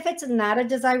even if it's not a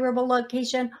desirable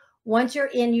location, once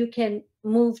you're in, you can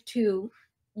move to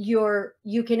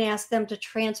you can ask them to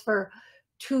transfer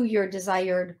to your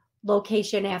desired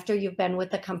location after you've been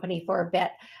with the company for a bit.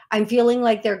 I'm feeling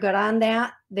like they're good on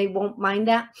that. They won't mind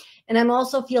that. And I'm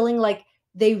also feeling like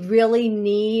they really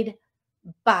need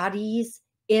bodies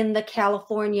in the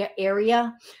California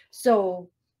area. So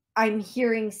I'm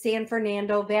hearing San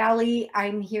Fernando Valley.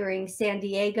 I'm hearing San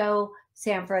Diego,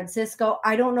 San Francisco.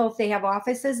 I don't know if they have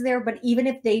offices there, but even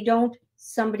if they don't,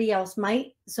 somebody else might.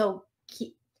 So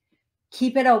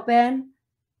keep it open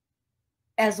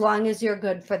as long as you're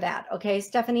good for that. Okay,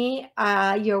 Stephanie,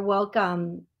 you're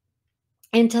welcome.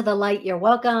 Into the light, you're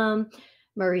welcome.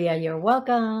 Maria, you're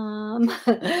welcome.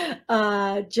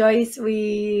 Joyce,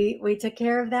 we took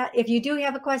care of that. If you do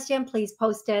have a question, please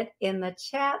post it in the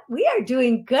chat. We are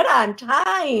doing good on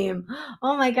time.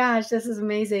 Oh my gosh, this is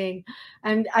amazing.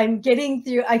 I'm getting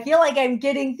through, I feel like I'm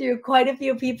getting through quite a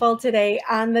few people today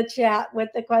on the chat with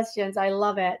the questions. I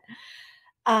love it.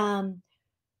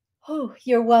 Oh,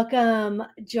 you're welcome,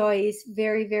 Joyce.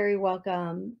 Very, very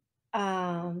welcome.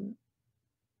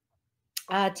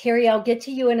 Terry, I'll get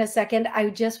to you in a second. I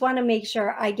just want to make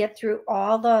sure I get through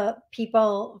all the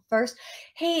people first.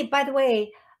 Hey, by the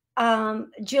way,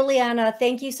 Juliana,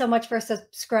 thank you so much for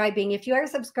subscribing. If you are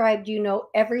subscribed, you know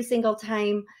every single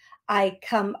time I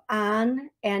come on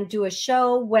and do a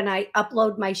show, when I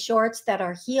upload my shorts that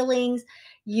are healings,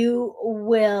 you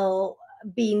will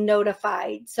be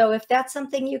notified. So if that's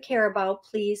something you care about,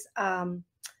 please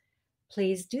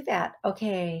Please do that.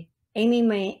 Okay. Amy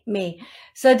May.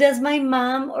 So does my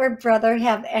mom or brother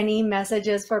have any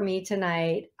messages for me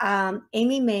tonight?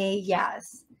 Amy May,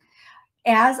 yes.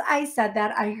 As I said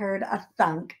that, I heard a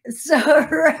thunk. So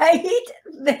right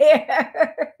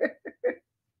there.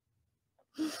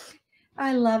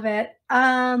 I love it.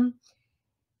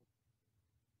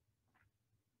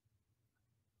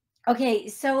 Okay,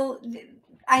 so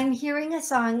I'm hearing a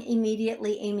song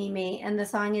immediately, Amy May, and the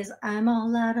song is I'm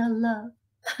All Out of Love.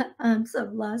 I'm so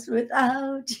lost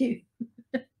without you.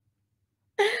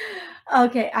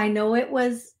 Okay, I know it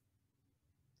was,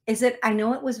 I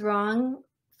know it was wrong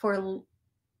for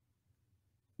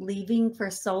leaving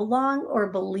for so long or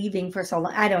believing for so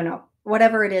long. I don't know.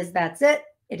 Whatever it is, that's it.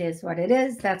 It is what it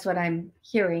is. That's what I'm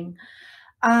hearing.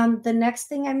 The next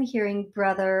thing I'm hearing,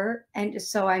 brother, and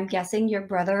so I'm guessing your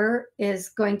brother is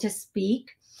going to speak,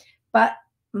 but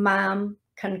mom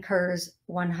concurs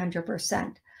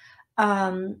 100%.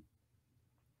 And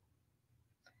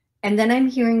then I'm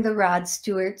hearing the Rod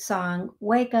Stewart song,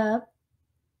 Wake Up,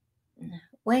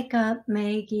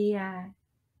 Maggie.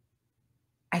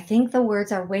 I think the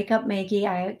words are, Wake up, Maggie,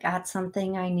 I got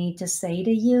something I need to say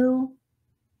to you.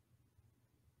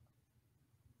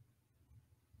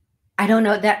 I don't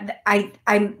know that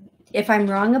I'm if I'm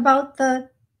wrong about the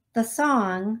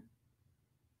song,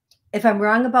 if I'm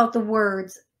wrong about the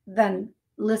words, then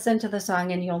listen to the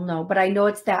song and you'll know. But I know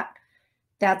it's that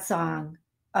song,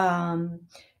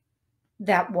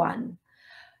 that one.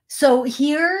 So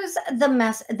here's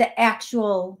the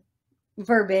actual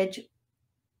verbiage,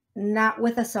 not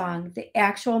with a song. The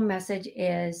actual message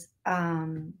is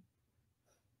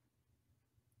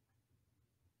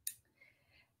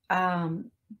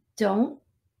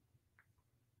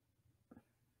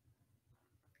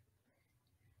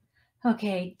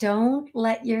don't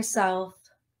let yourself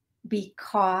be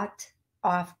caught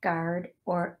off guard,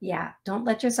 or don't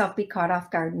let yourself be caught off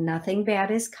guard. Nothing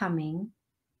bad is coming.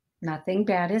 Nothing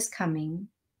bad is coming.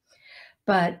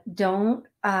 But don't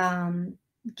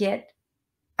get,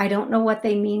 I don't know what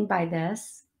they mean by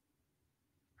this.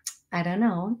 I don't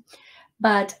know.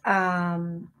 But,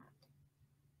 and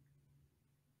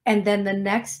then the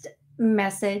next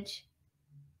message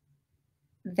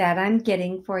that I'm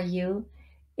getting for you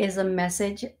is a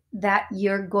message that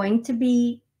you're going to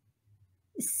be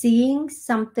seeing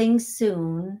something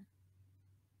soon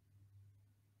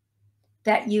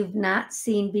that you've not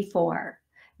seen before.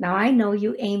 Now, I know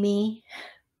you, Amy,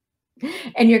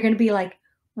 and you're going to be like,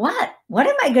 what? What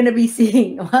am I going to be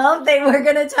seeing? Well, they were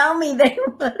going to tell me they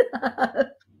would.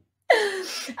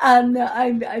 No,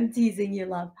 I'm teasing you,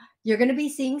 love. You're going to be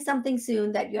seeing something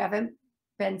soon that you haven't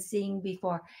been seeing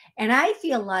before. And I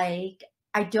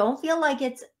don't feel like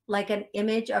it's like an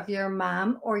image of your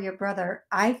mom or your brother.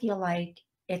 I feel like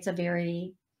it's a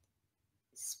very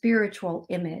spiritual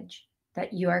image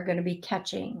that you are going to be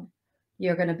catching,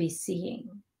 you're going to be seeing.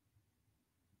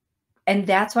 And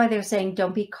that's why they're saying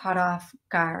don't be caught off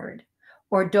guard,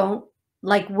 or don't,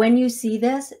 like, when you see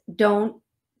this, don't,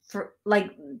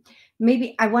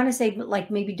 maybe I want to say, like,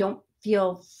 maybe don't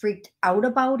feel freaked out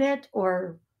about it,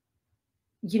 or,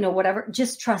 whatever.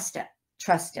 Just trust it.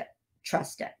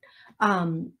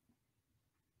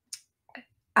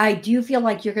 I do feel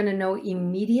like you're going to know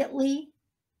immediately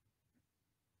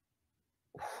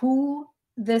who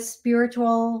this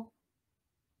spiritual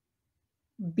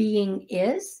being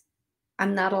is.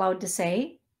 I'm not allowed to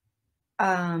say,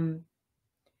 but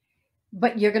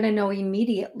you're going to know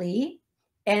immediately.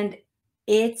 And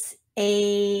it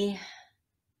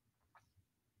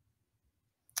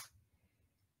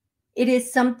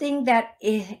is something that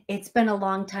it's been a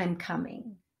long time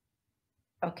coming.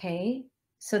 Okay.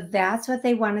 So that's what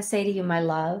they want to say to you, my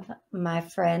love, my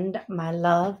friend, my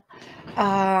love.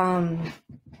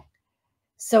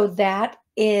 So that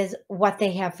is what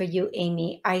they have for you,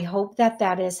 Amy. I hope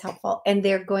that is helpful. And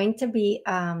they're going to be,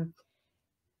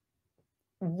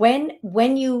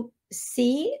 when you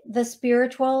see the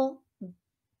spiritual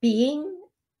being,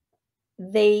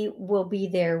 they will be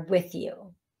there with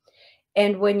you.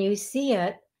 And when you see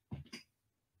it,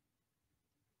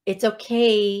 it's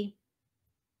okay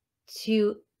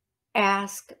to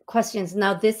ask questions.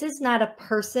 Now, this is not a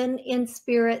person in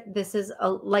spirit. This is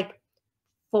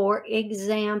for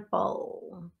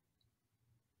example,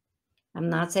 I'm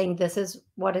not saying this is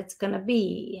what it's going to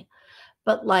be,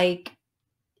 but like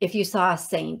if you saw a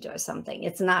saint or something,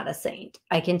 it's not a saint.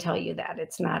 I can tell you that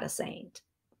it's not a saint.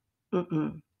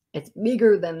 It's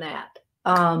bigger than that.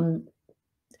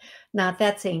 Not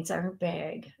that saints aren't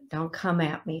big. Don't come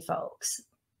at me, folks.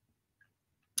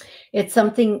 It's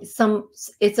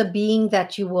it's a being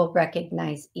that you will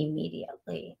recognize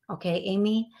immediately. Okay,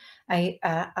 Amy?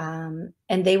 And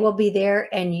they will be there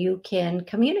and you can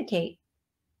communicate.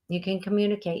 You can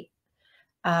communicate.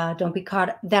 Don't be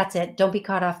caught, that's it. Don't be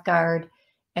caught off guard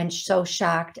and so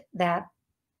shocked that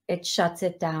it shuts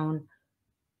it down.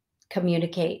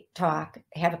 Communicate, talk,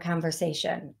 have a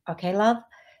conversation. Okay, love?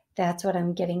 That's what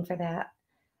I'm getting for that.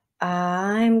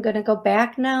 I'm going to go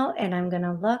back now and I'm going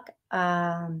to look.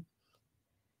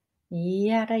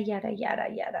 Yada, yada, yada,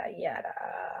 yada, yada.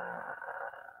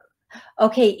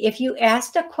 Okay, if you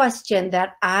asked a question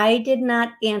that I did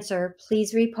not answer,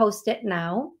 please repost it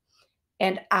now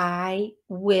and I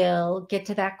will get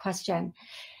to that question.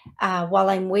 While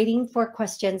I'm waiting for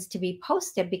questions to be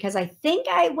posted, because I think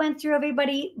I went through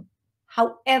everybody.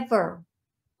 However,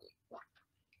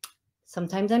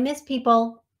 sometimes I miss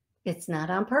people. It's not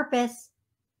on purpose.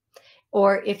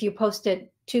 Or if you posted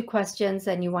 2 questions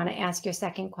and you want to ask your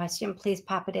second question, please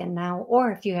pop it in now.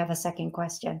 Or if you have a second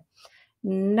question,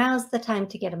 now's the time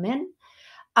to get them in.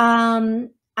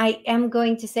 I am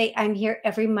going to say I'm here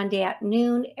every Monday at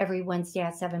noon, every Wednesday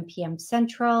at 7 p.m.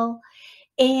 Central.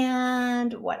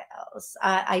 And what else?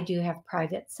 I do have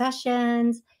private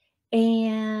sessions,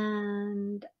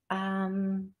 and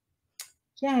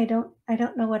yeah, I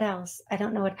don't know what else. I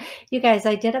don't know what, you guys,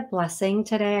 I did a blessing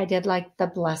today. I did like the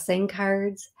blessing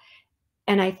cards,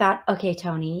 and I thought, okay,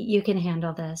 Toni, you can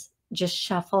handle this. Just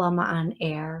shuffle them on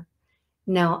air.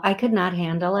 No, I could not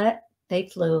handle it. They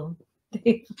flew.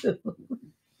 They flew.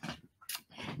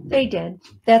 They did.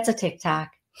 That's a TikTok.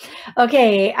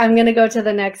 Okay, I'm going to go to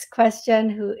the next question,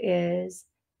 who is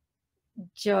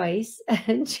Joyce.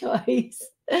 Joyce.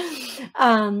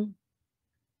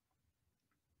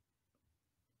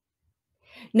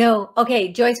 No,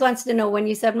 okay. Joyce wants to know, when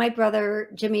you said my brother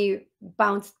Jimmy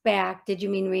bounced back, did you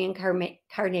mean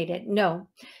reincarnated? No,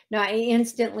 I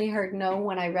instantly heard no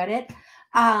when I read it.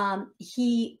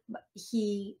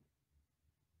 He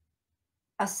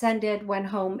ascended, went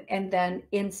home, and then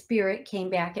in spirit came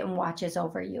back and watches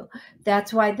over you.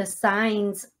 That's why the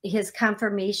signs, his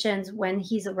confirmations when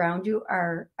he's around you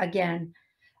are, again,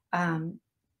 I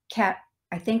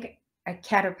think a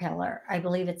caterpillar. I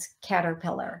believe it's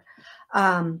caterpillar.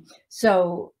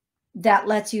 So that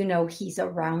lets you know he's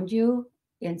around you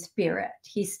in spirit.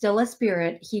 He's still a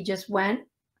spirit. He just went,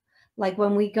 like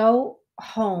when we go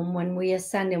home, when we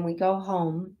ascend and we go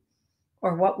home,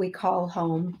 or what we call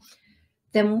home,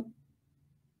 then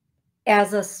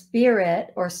as a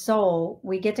spirit or soul,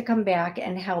 we get to come back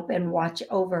and help and watch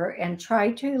over and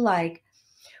try to, like,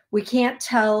 we can't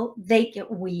tell, they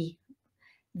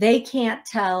can't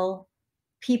tell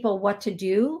people what to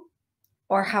do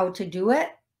or how to do it,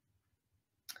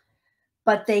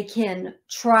 but they can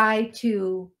try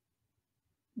to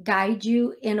guide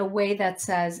you in a way that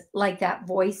says, like that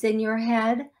voice in your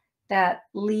head that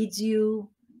leads you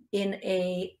in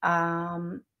a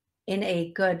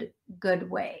good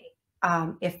way,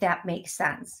 if that makes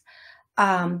sense.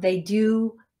 They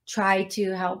do try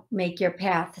to help make your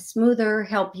path smoother,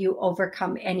 help you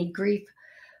overcome any grief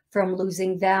from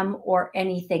losing them or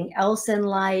anything else in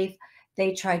life.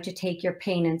 They try to take your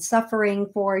pain and suffering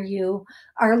for you.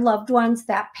 Our loved ones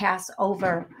that pass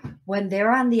over, when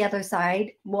they're on the other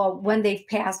side, well, when they've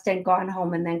passed and gone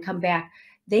home and then come back,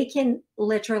 they can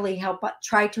literally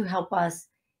try to help us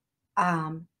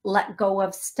let go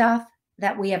of stuff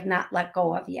that we have not let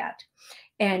go of yet.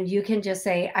 And you can just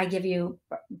say, I give you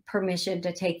permission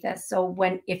to take this. So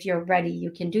if you're ready,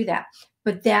 you can do that.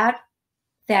 But that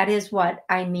is what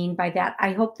I mean by that.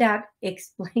 I hope that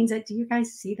explains it. Do you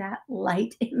guys see that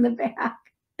light in the back?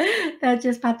 That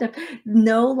just popped up.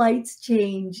 No lights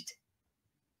changed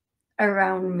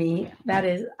around me. That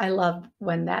is, I love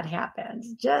when that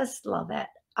happens. Just love it.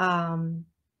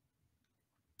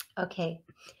 Okay.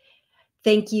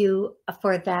 Thank you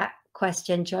for that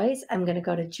question, Joyce. I'm going to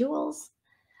go to Jules.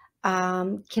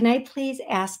 Can I please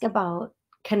ask about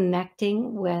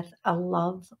connecting with a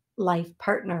love life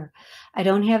partner? I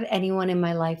don't have anyone in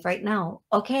my life right now.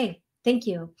 Okay, thank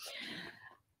you.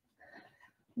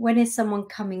 When is someone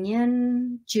coming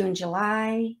in? June,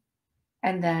 July,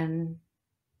 and then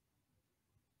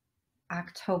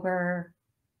October,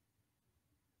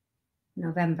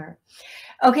 November.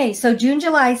 Okay, so June,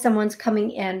 July, someone's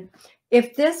coming in.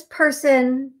 If this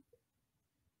person,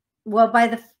 well,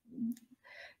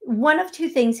 one of 2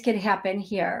 things could happen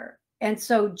here. And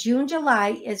so June,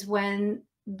 July is when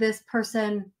a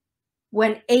person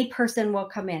will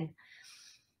come in.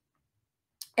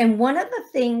 And one of the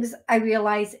things I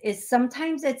realize is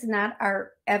sometimes it's not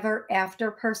our ever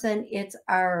after person, it's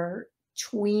our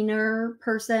tweener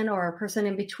person or a person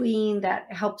in between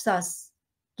that helps us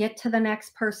get to the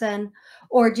next person,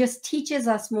 or just teaches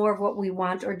us more of what we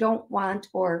want or don't want,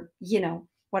 or,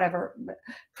 whatever,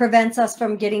 prevents us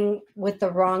from getting with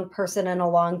the wrong person in a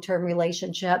long-term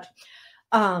relationship.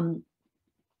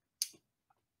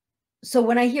 So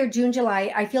when I hear June,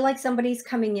 July, I feel like somebody's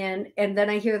coming in, and then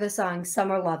I hear the song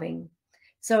Summer Loving.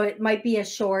 So it might be a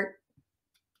short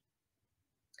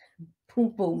boom,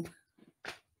 boom.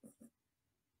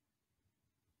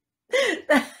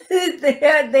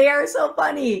 They are so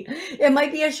funny. It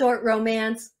might be a short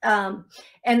romance. And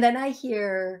then I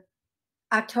hear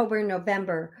October,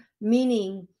 November,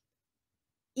 meaning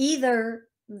either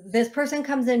this person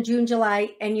comes in June,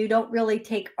 July, and you don't really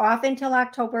take off until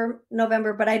October,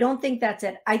 November, but I don't think that's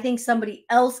it. I think somebody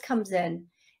else comes in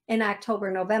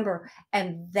October, November,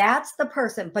 and that's the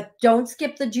person. But don't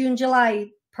skip the June, July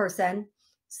person.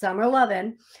 Summer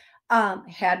loving,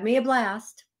 had me a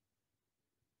blast.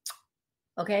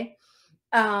 Okay.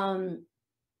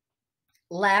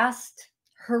 Last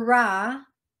hurrah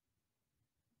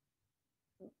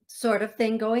sort of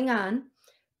thing going on,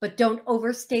 but don't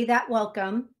overstay that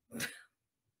welcome.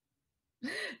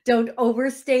 Don't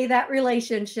overstay that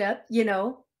relationship,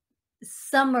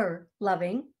 summer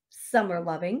loving.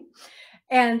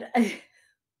 And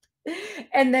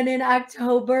then in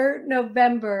October,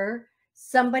 November,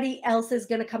 somebody else is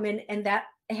going to come in, and that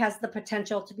has the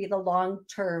potential to be the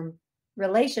long-term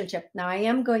relationship. Now, I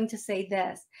am going to say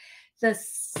this. The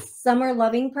summer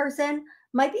loving person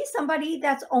might be somebody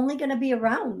that's only going to be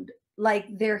around. Like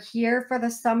they're here for the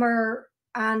summer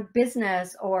on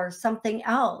business or something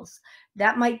else.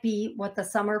 That might be what the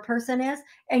summer person is.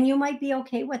 And you might be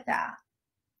okay with that.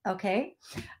 Okay.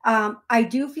 I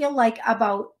do feel like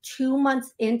about 2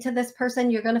 months into this person,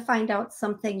 you're going to find out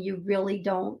something you really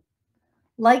don't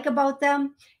like about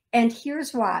them. And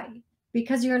here's why.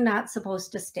 Because you're not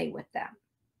supposed to stay with them.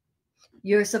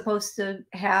 You're supposed to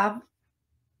have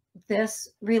this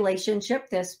relationship,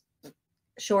 this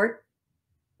short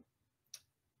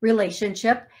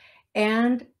relationship,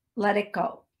 and let it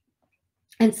go.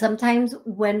 And sometimes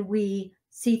when we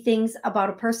see things about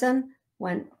a person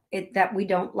that we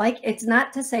don't like, it's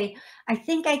not to say, I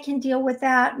think I can deal with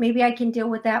that. Maybe I can deal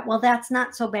with that. Well, that's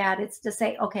not so bad. It's to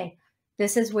say, okay,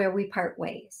 this is where we part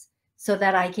ways, so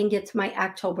that I can get to my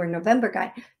October, November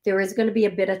guy. There is going to be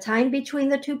a bit of time between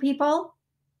the two people.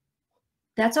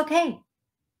 That's okay.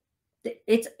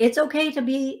 It's okay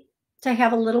to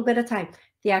have a little bit of time.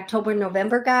 The October,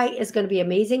 November guy is going to be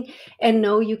amazing. And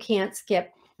no, you can't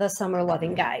skip the summer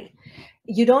loving guy.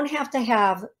 You don't have to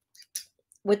have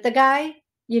with the guy,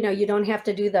 you don't have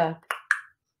to do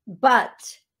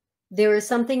but there is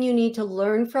something you need to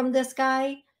learn from this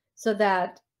guy, so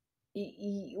that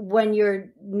when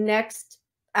your next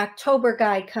October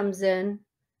guy comes in,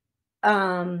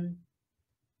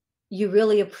 you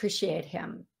really appreciate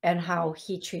him and how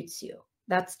he treats you.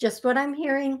 That's just what I'm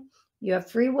hearing. You have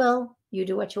free will. You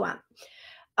do what you want.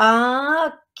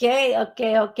 Okay.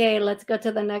 Let's go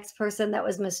to the next person. That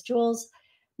was Miss Jules.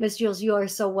 Miss Jules, you are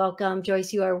so welcome.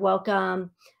 Joyce, you are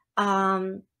welcome.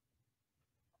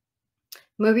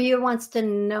 Maria wants to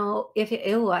know if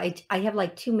I have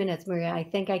like 2 minutes, Maria. I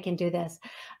think I can do this.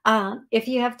 If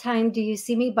you have time, do you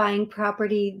see me buying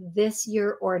property this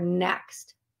year or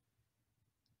next?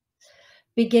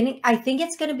 I think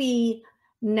it's going to be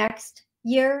next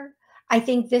year. I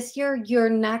think this year you're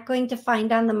not going to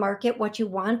find on the market what you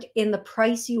want in the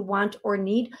price you want or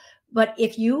need. But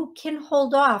if you can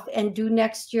hold off and do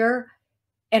next year,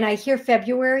 and I hear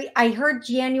February, I heard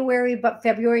January, but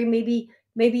February, maybe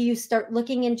you start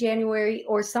looking in January,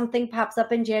 or something pops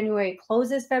up in January,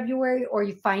 closes February, or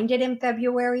you find it in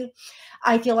February.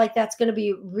 I feel like that's going to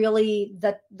be really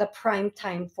the prime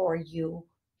time for you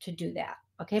to do that.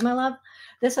 Okay, my love,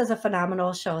 this was a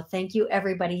phenomenal show. Thank you,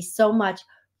 everybody, so much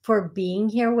for being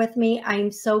here with me.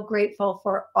 I'm so grateful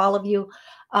for all of you.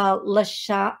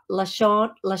 LaShawn,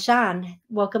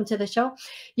 welcome to the show.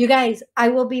 You guys, I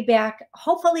will be back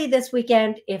hopefully this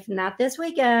weekend. If not this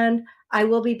weekend, I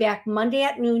will be back Monday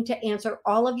at noon to answer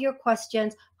all of your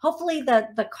questions. Hopefully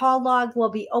the call log will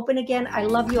be open again. I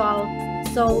love you all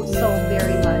so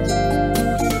very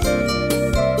much.